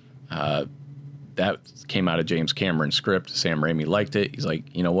 That came out of James Cameron's script. Sam Raimi liked it. He's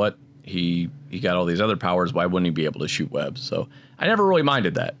like, you know what? He got all these other powers. Why wouldn't he be able to shoot webs? So I never really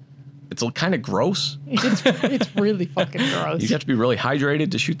minded that. It's kind of gross. It's really fucking gross. You have to be really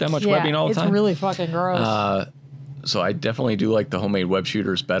hydrated to shoot that much webbing all the time. It's really fucking gross. So I definitely do like the homemade web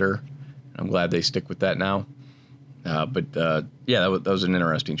shooters better. I'm glad they stick with that now. But that was an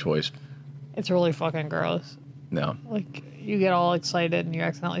interesting choice. It's really fucking gross. No. Like, you get all excited and you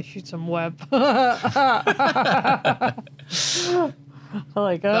accidentally shoot some web.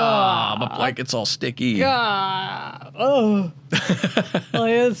 Like, my blanket's all sticky. God. Oh.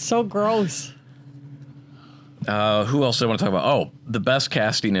 Like, it's so gross. Who else do I want to talk about? Oh, the best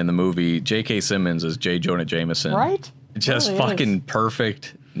casting in the movie, J.K. Simmons as J. Jonah Jameson. Right? Just really fucking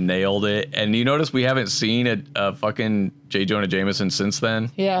perfect. Nailed it. And you notice we haven't seen a fucking J. Jonah Jameson since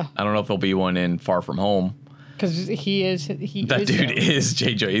then? Yeah. I don't know if there'll be one in Far From Home. Because that dude is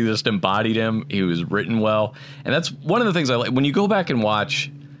J. Jonah. He just embodied him. He was written well. And that's one of the things I like. When you go back and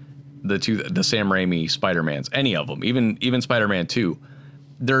watch the Sam Raimi Spider-Mans, any of them, even Spider-Man 2,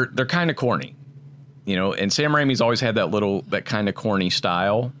 they're kind of corny. You know, and Sam Raimi's always had that kind of corny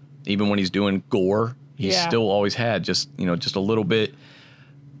style. Even when he's doing gore, he's still always had just a little bit.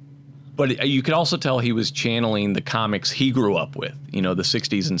 But you could also tell he was channeling the comics he grew up with, you know, the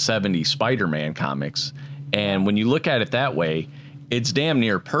 60s and 70s Spider-Man comics. And when you look at it that way, it's damn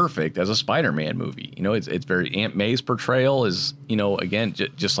near perfect as a Spider-Man movie. You know, it's very, Aunt May's portrayal is, you know, again,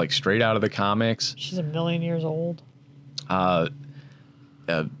 just like straight out of the comics. She's a million years old. Having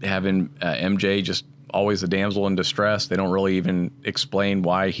MJ just always the damsel in distress. They don't really even explain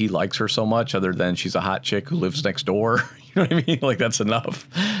why he likes her so much other than she's a hot chick who lives next door. You know what I mean? Like, that's enough.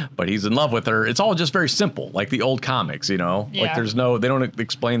 But he's in love with her. It's all just very simple, like the old comics, you know? Yeah. Like, they don't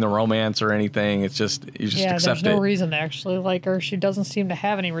explain the romance or anything. It's just, you just accept it. There's no reason to actually like her. She doesn't seem to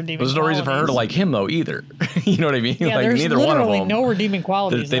have any redeeming qualities. There's no reason for her to like him, though, either. You know what I mean? Yeah, like, there's neither one of them. no redeeming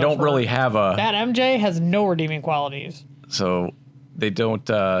qualities. They don't really have a... That MJ has no redeeming qualities. So, they don't...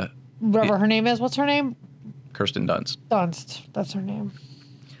 Whatever her name is. What's her name? Kirsten Dunst. Dunst. That's her name.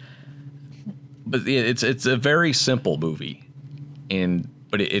 But it's a very simple movie.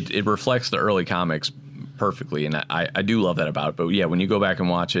 But it reflects the early comics perfectly, and I do love that about it. But yeah, when you go back and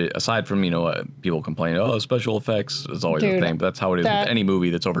watch it, aside from, you know, people complaining, oh, special effects is always a thing, but that's how it is with any movie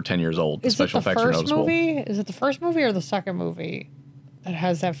that's over 10 years old. The special effects are noticeable. Is it the first movie or the second movie that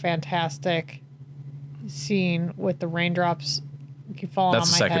has that fantastic scene with the raindrops keep falling on my head?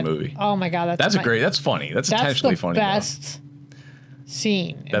 That's the second movie. Oh my god, that's great. That's funny. That's intentionally funny. That's the best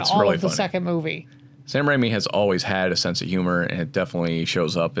scene in that's all really of the funny. Second movie. Sam Raimi has always had a sense of humor, and it definitely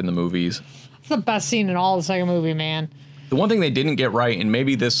shows up in the movies. It's the best scene in all the second movie, man. The one thing they didn't get right, and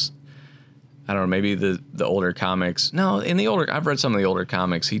maybe this, I don't know, maybe the older comics. No, I've read some of the older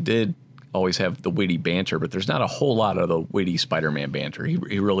comics. He did always have the witty banter, but there's not a whole lot of the witty Spider-Man banter.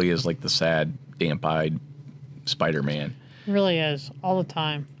 He really is like the sad, damp-eyed Spider-Man. He really is, all the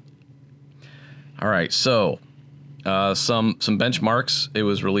time. All right, so... some benchmarks. It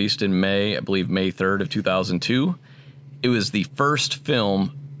was released in May, I believe May 3rd of 2002. It was the first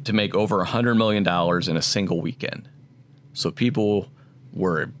film to make over $100 million in a single weekend. So a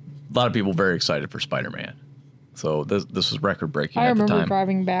lot of people very excited for Spider-Man. So this was record breaking at the time. I remember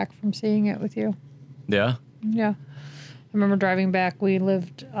driving back from seeing it with you. Yeah? Yeah. I remember driving back. We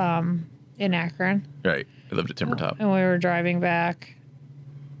lived in Akron. Right. We lived at Timbertop. And we were driving back.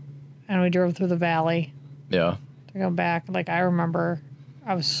 And we drove through the valley. Yeah. To go back. Like, I remember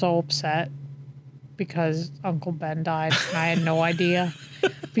I was so upset because Uncle Ben died. And I had no idea.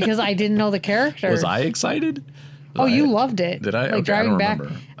 Because I didn't know the characters. Was I excited? You loved it. Did I? Like, okay, driving back.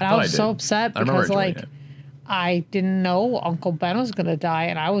 remember. And I was so upset because, like, I didn't know Uncle Ben was going to die.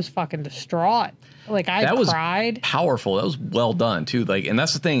 And I was fucking distraught. Like, I cried. Was powerful. That was well done, too. Like, and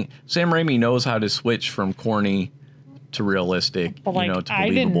that's the thing. Sam Raimi knows how to switch from corny to realistic, but, like, to believable. I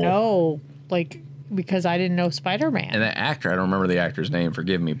didn't know, like, because I didn't know Spider-Man. And that actor, I don't remember the actor's name,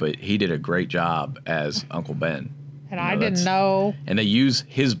 forgive me, but he did a great job as Uncle Ben. And I didn't know. And they use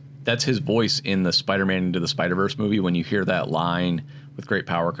that's his voice in the Spider-Man Into the Spider-Verse movie. When you hear that line, with great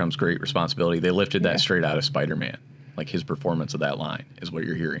power comes great responsibility, they lifted that straight out of Spider-Man. Like, his performance of that line is what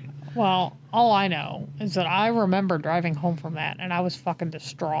you're hearing. Well, all I know is that I remember driving home from that, and I was fucking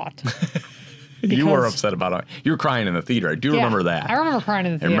distraught. You were upset about it. You were crying in the theater. I do remember that. I remember crying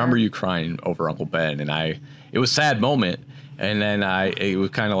in the theater. I remember you crying over Uncle Ben, and it was a sad moment. And then it was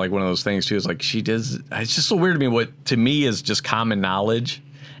kind of like one of those things too. It's like it's just so weird to me. What to me is just common knowledge.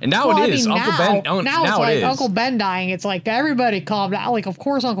 And now it is. Uncle Ben. Now it's like Uncle Ben dying. It's like everybody calm down. Like, of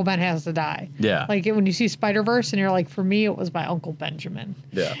course Uncle Ben has to die. Yeah. Like, when you see Spider-Verse and you're like, for me, it was my Uncle Benjamin.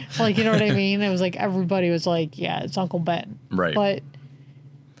 Yeah. Like, you know what I mean? It was like everybody was like, yeah, it's Uncle Ben. Right. But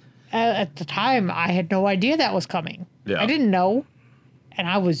at the time, I had no idea that was coming. Yeah. I didn't know. And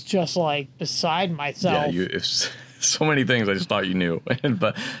I was just like beside myself. Yeah. So many things I just thought you knew.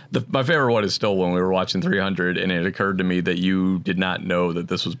 But my favorite one is still when we were watching 300 and it occurred to me that you did not know that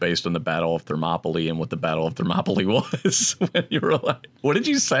this was based on the Battle of Thermopylae and what the Battle of Thermopylae was. When you were like, what did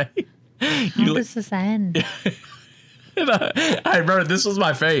you say? How does this end? And I remember this was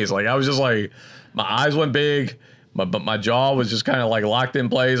my face. Like, I was just like, my eyes went big, but my jaw was just kind of like locked in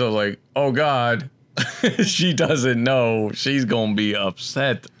place. I was like, oh God, she doesn't know. She's going to be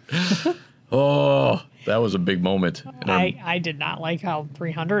upset. Oh, that was a big moment. I did not like how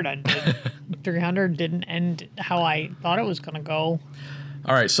 300 ended. 300 didn't end how I thought it was going to go.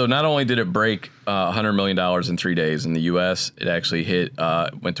 All right, so not only did it break $100 million in 3 days in the U.S., it actually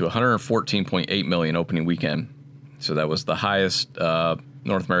went to $114.8 million opening weekend. So that was the highest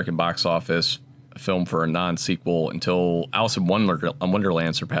North American box office film for a non-sequel until Alice in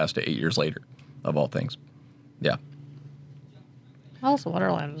Wonderland surpassed it 8 years later, of all things. Yeah. Alice in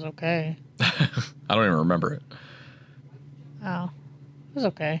Wonderland was okay. I don't even remember it. Oh, it was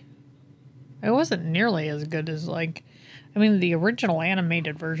okay. It wasn't nearly as good as, like, I mean, the original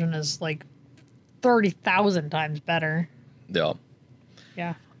animated version is like 30,000 times better. Yeah.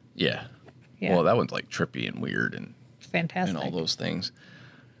 Yeah. Yeah. Yeah. Well, that one's like trippy and weird and fantastic and all those things.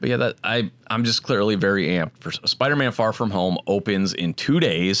 But yeah, I'm just clearly very amped for Spider-Man Far From Home opens in 2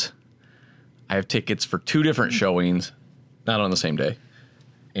 days. I have tickets for 2 different showings, not on the same day.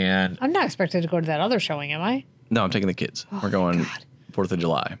 And I'm not expected to go to that other showing, am I? No, I'm taking the kids. We're going 4th of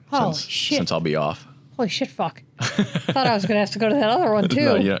July since I'll be off. Holy shit, fuck. Thought I was going to have to go to that other one,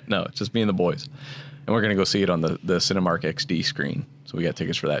 too. No, it's just me and the boys. And we're going to go see it on the Cinemark XD screen. So we got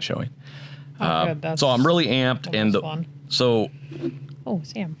tickets for that showing. So I'm really amped. And fun. So,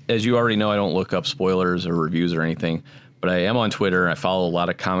 Sam. As you already know, I don't look up spoilers or reviews or anything. But I am on Twitter. I follow a lot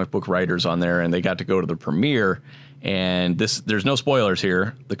of comic book writers on there. And they got to go to the premiere. And there's no spoilers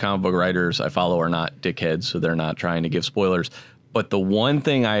here. The comic book writers I follow are not dickheads, so they're not trying to give spoilers. But the one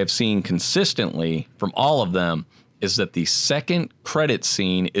thing I have seen consistently from all of them is that the second credit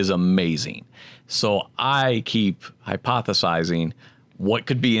scene is amazing. So I keep hypothesizing what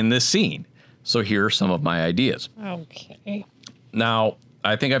could be in this scene. So here are some of my ideas. Okay. Now,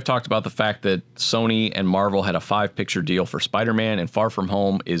 I think I've talked about the fact that Sony and Marvel had a 5-picture deal for Spider-Man, and Far From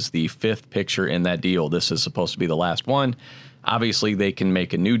Home is the 5th picture in that deal. This is supposed to be the last one. Obviously, they can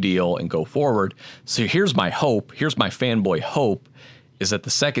make a new deal and go forward. So here's my hope. Here's my fanboy hope, is that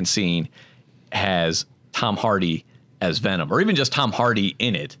the second scene has Tom Hardy as Venom, or even just Tom Hardy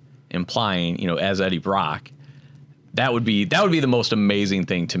in it, implying, as Eddie Brock. That would be the most amazing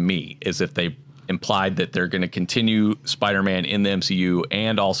thing to me, is if they implied that they're going to continue Spider-Man in the MCU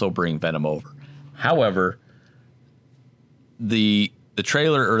and also bring Venom over. However, the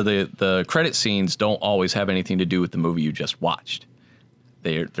trailer or the credit scenes don't always have anything to do with the movie you just watched.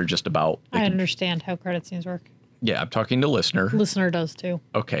 They're just about... I understand how credit scenes work. Yeah, I'm talking to listener. Listener does too.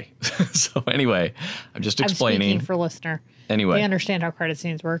 Okay. So anyway, I'm just explaining. I'm speaking for listener. Anyway. They understand how credit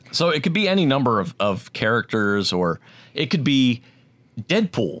scenes work. So it could be any number of characters, or it could be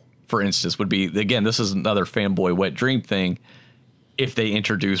Deadpool, for instance, would be, again, this is another fanboy wet dream thing. If they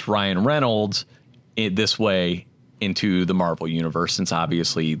introduce Ryan Reynolds this way into the Marvel universe, since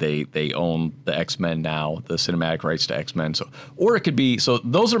obviously they own the X-Men now, the cinematic rights to X-Men. So, or it could be, so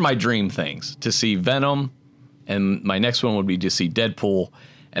those are my dream things, to see Venom, and my next one would be to see Deadpool,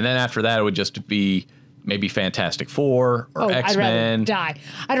 and then after that it would just be maybe Fantastic Four or X-Men.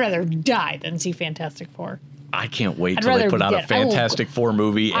 I'd rather die than see Fantastic Four. I can't wait till they put out a Fantastic Four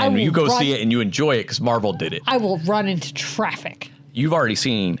movie and you go see it and you enjoy it because Marvel did it. I will run into traffic. You've already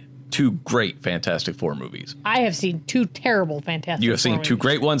seen 2 great Fantastic Four movies. I have seen 2 terrible Fantastic Four. You have seen 2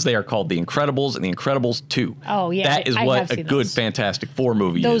 great ones. They are called The Incredibles and The Incredibles 2. Oh, yeah. That is what a good Fantastic Four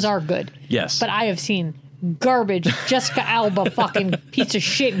movie is. Those are good. Yes. But I have seen garbage, Jessica Alba fucking piece of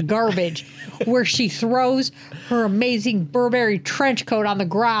shit garbage, where she throws her amazing Burberry trench coat on the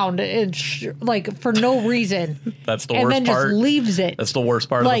ground and like for no reason. That's the and worst then part. Just leaves it. That's the worst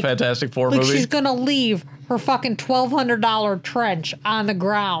part of the Fantastic Four movie. She's gonna leave her fucking $1,200 trench on the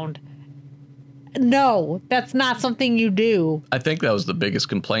ground. No, that's not something you do. I think that was the biggest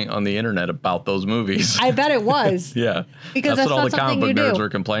complaint on the internet about those movies. I bet it was. Yeah. Because that's what all not the comic book something you nerds do. were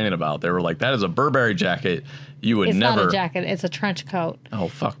complaining about. They were like, that is a Burberry jacket. You would never. It's not a jacket. It's a trench coat. Oh,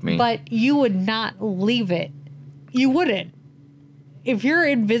 fuck me. But you would not leave it. You wouldn't. If you're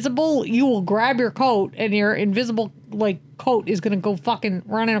invisible, you will grab your coat and your invisible coat is going to go fucking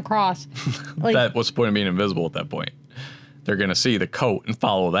running across. What's the point of being invisible at that point? They're going to see the coat and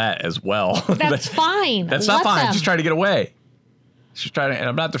follow that as well. That's fine. That's not fine. Just try to get away. Just try to, and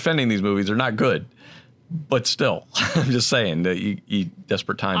I'm not defending these movies. They're not good. But still, I'm just saying that you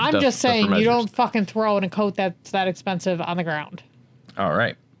desperate times. I'm just saying you don't fucking throw in a coat that's that expensive on the ground. All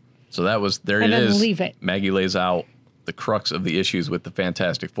right. So that was, there and it then is. Leave it. Maggie lays out the crux of the issues with the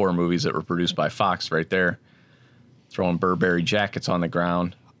Fantastic Four movies that were produced by Fox right there. Throwing Burberry jackets on the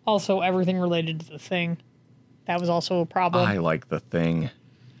ground. Also, everything related to The Thing. That was also a problem. I like The Thing.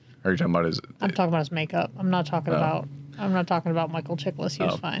 Are you talking about his? I'm talking about his makeup. I'm not talking about Michael Chiklis. He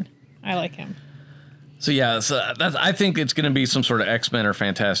was fine. I like him. So yeah, I think it's going to be some sort of X-Men or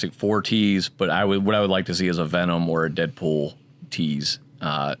Fantastic Four tease, but what I would like to see is a Venom or a Deadpool tease.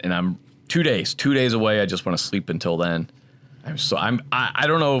 And I'm 2 days away. I just want to sleep until then. I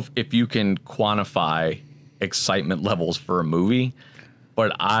don't know if you can quantify excitement levels for a movie,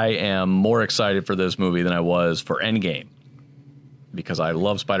 but I am more excited for this movie than I was for Endgame because I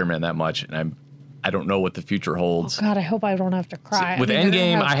love Spider-Man that much, and I don't know what the future holds. Oh God, I hope I don't have to cry. With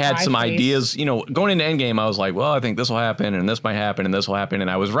Endgame, I had some ideas. You know, going into Endgame, I was like, well, I think this will happen, and this might happen, and this will happen,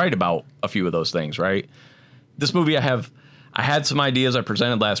 and I was right about a few of those things, right? This movie, I had some ideas I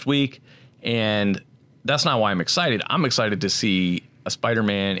presented last week, and that's not why I'm excited. I'm excited to see a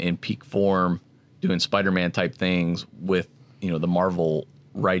Spider-Man in peak form doing Spider-Man type things with, the Marvel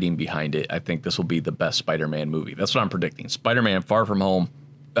writing behind it. I think this will be the best Spider-Man movie. That's what I'm predicting. Spider-Man Far From Home,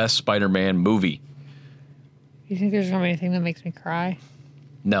 best Spider-Man movie. You think there's gonna be anything that makes me cry?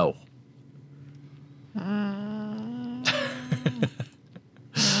 No. No,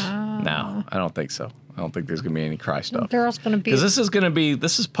 I don't think so. I don't think there's gonna be any cry stuff. There's gonna be because this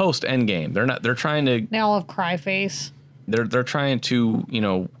is post Endgame. They're trying to. They all have cry face. They're trying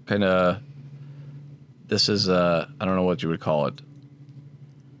to kind of. This is I don't know what you would call it.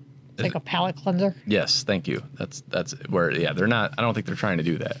 It's like a palate cleanser. Yes, thank you. That's where they're not. I don't think they're trying to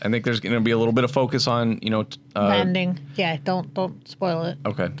do that. I think there's going to be a little bit of focus on ending. Yeah, don't spoil it.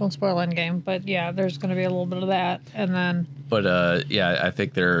 Okay. Don't spoil Endgame, but yeah, there's going to be a little bit of that, and then. But I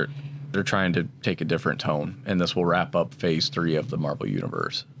think they're trying to take a different tone, and this will wrap up Phase 3 of the Marvel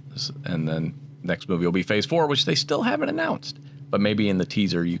Universe, and then next movie will be Phase 4, which they still haven't announced, but maybe in the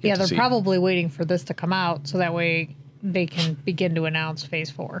teaser you get to see. Yeah, they're probably waiting for this to come out so that way they can begin to announce Phase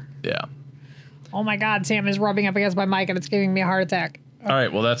 4. Yeah. Oh my God, Sam is rubbing up against my mic and it's giving me a heart attack. All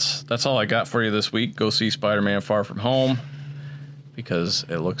right, well that's all I got for you this week. Go see Spider-Man Far From Home because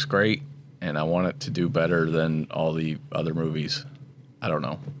it looks great, and I want it to do better than all the other movies. I don't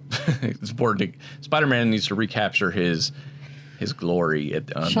know. It's important. Spider-Man needs to recapture his glory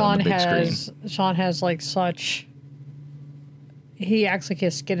on the big screen. Sean has like such. He acts like he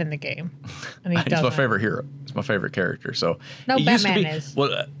has skin in the game, and he He's my favorite hero. He's my favorite character. So no, Batman is.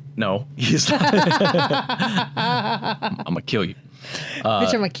 Well, no, he's not. I'm gonna kill you.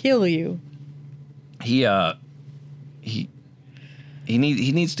 Bitch, I'm gonna kill you. He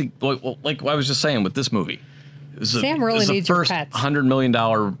needs to like I was just saying with this movie. Sam really needs your pets. First $100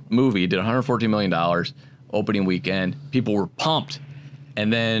 million movie. Did $114 million opening weekend. People were pumped,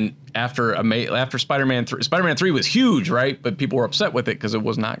 and then after Spider-Man 3. Spider-Man 3 was huge, right? But people were upset with it because it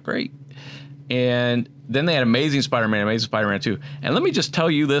was not great. And then they had Amazing Spider-Man 2. And let me just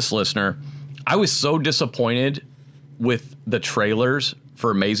tell you this, listener. I was so disappointed with the trailers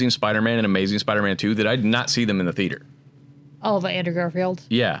for Amazing Spider-Man and Amazing Spider-Man 2 that I did not see them in the theater. Oh, the Andrew Garfield.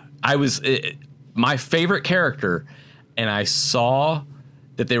 Yeah. I was my favorite character, and I saw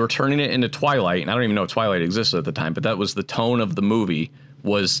that they were turning it into Twilight, and I don't even know if Twilight existed at the time, but that was the tone of the movie,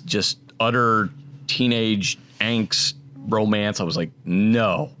 was just utter teenage angst romance. I was like,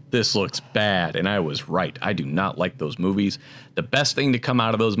 no, this looks bad. And I was right. I do not like those movies. The best thing to come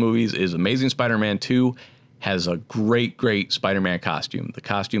out of those movies is Amazing Spider-Man 2 has a great, great Spider-Man costume. The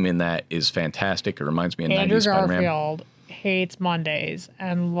costume in that is fantastic. It reminds me of Andrew 90s Spider-Man. Garfield hates Mondays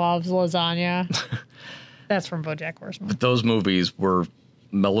and loves lasagna. That's from BoJack Horseman. But those movies were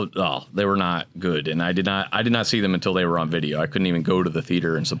they were not good, and I did not see them until they were on video. I couldn't even go to the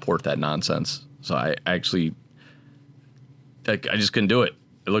theater and support that nonsense. So I just couldn't do it.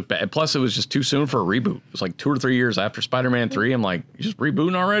 It looked bad. And plus, it was just too soon for a reboot. It was like 2 or 3 years after Spider-Man 3. I'm like, you just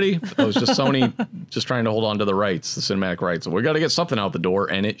rebooting already? It was just Sony just trying to hold on to the rights, the cinematic rights. So we got to get something out the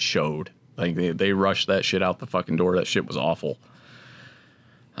door, and it showed. Like they rushed that shit out the fucking door. That shit was awful.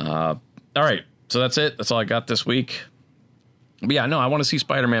 All right, so that's it. That's all I got this week. But yeah, no, I want to see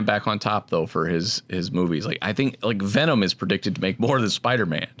Spider-Man back on top though for his movies. Like I think like Venom is predicted to make more than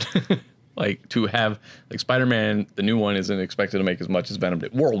Spider-Man. Like to have like Spider-Man, the new one isn't expected to make as much as Venom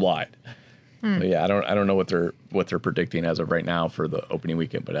did worldwide. So yeah, I don't know what they're predicting as of right now for the opening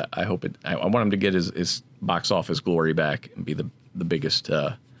weekend, but I hope I want him to get his box office glory back and be the biggest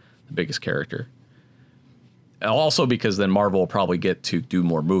character. Also because then Marvel will probably get to do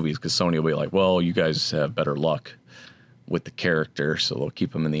more movies because Sony will be like, well, you guys have better luck with the character, so they'll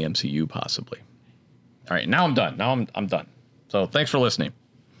keep him in the MCU possibly. All right, now I'm done. Now I'm done. So thanks for listening.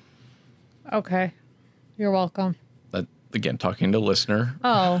 Okay. You're welcome. Again, talking to listener.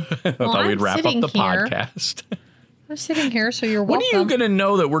 Oh. I thought we'd wrap up the podcast. I'm sitting here, so you're When welcome. are you going to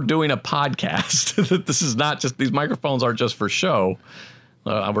know that we're doing a podcast? That this is not just, these microphones aren't just for show.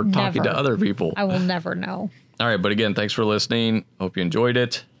 We're talking to other people. I will never know. All right, but again, thanks for listening. Hope you enjoyed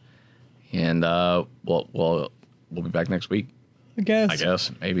it. And we'll be back next week. I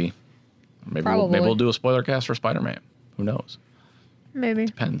guess. Maybe we'll do a spoiler cast for Spider-Man. Who knows? Maybe.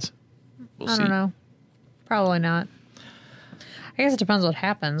 Depends. We'll I see. don't know. Probably not. I guess it depends what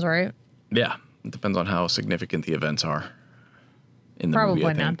happens, right? Yeah, it depends on how significant the events are in the movie.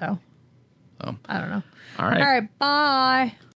 Probably not, though. So. I don't know. All right. All right. Bye.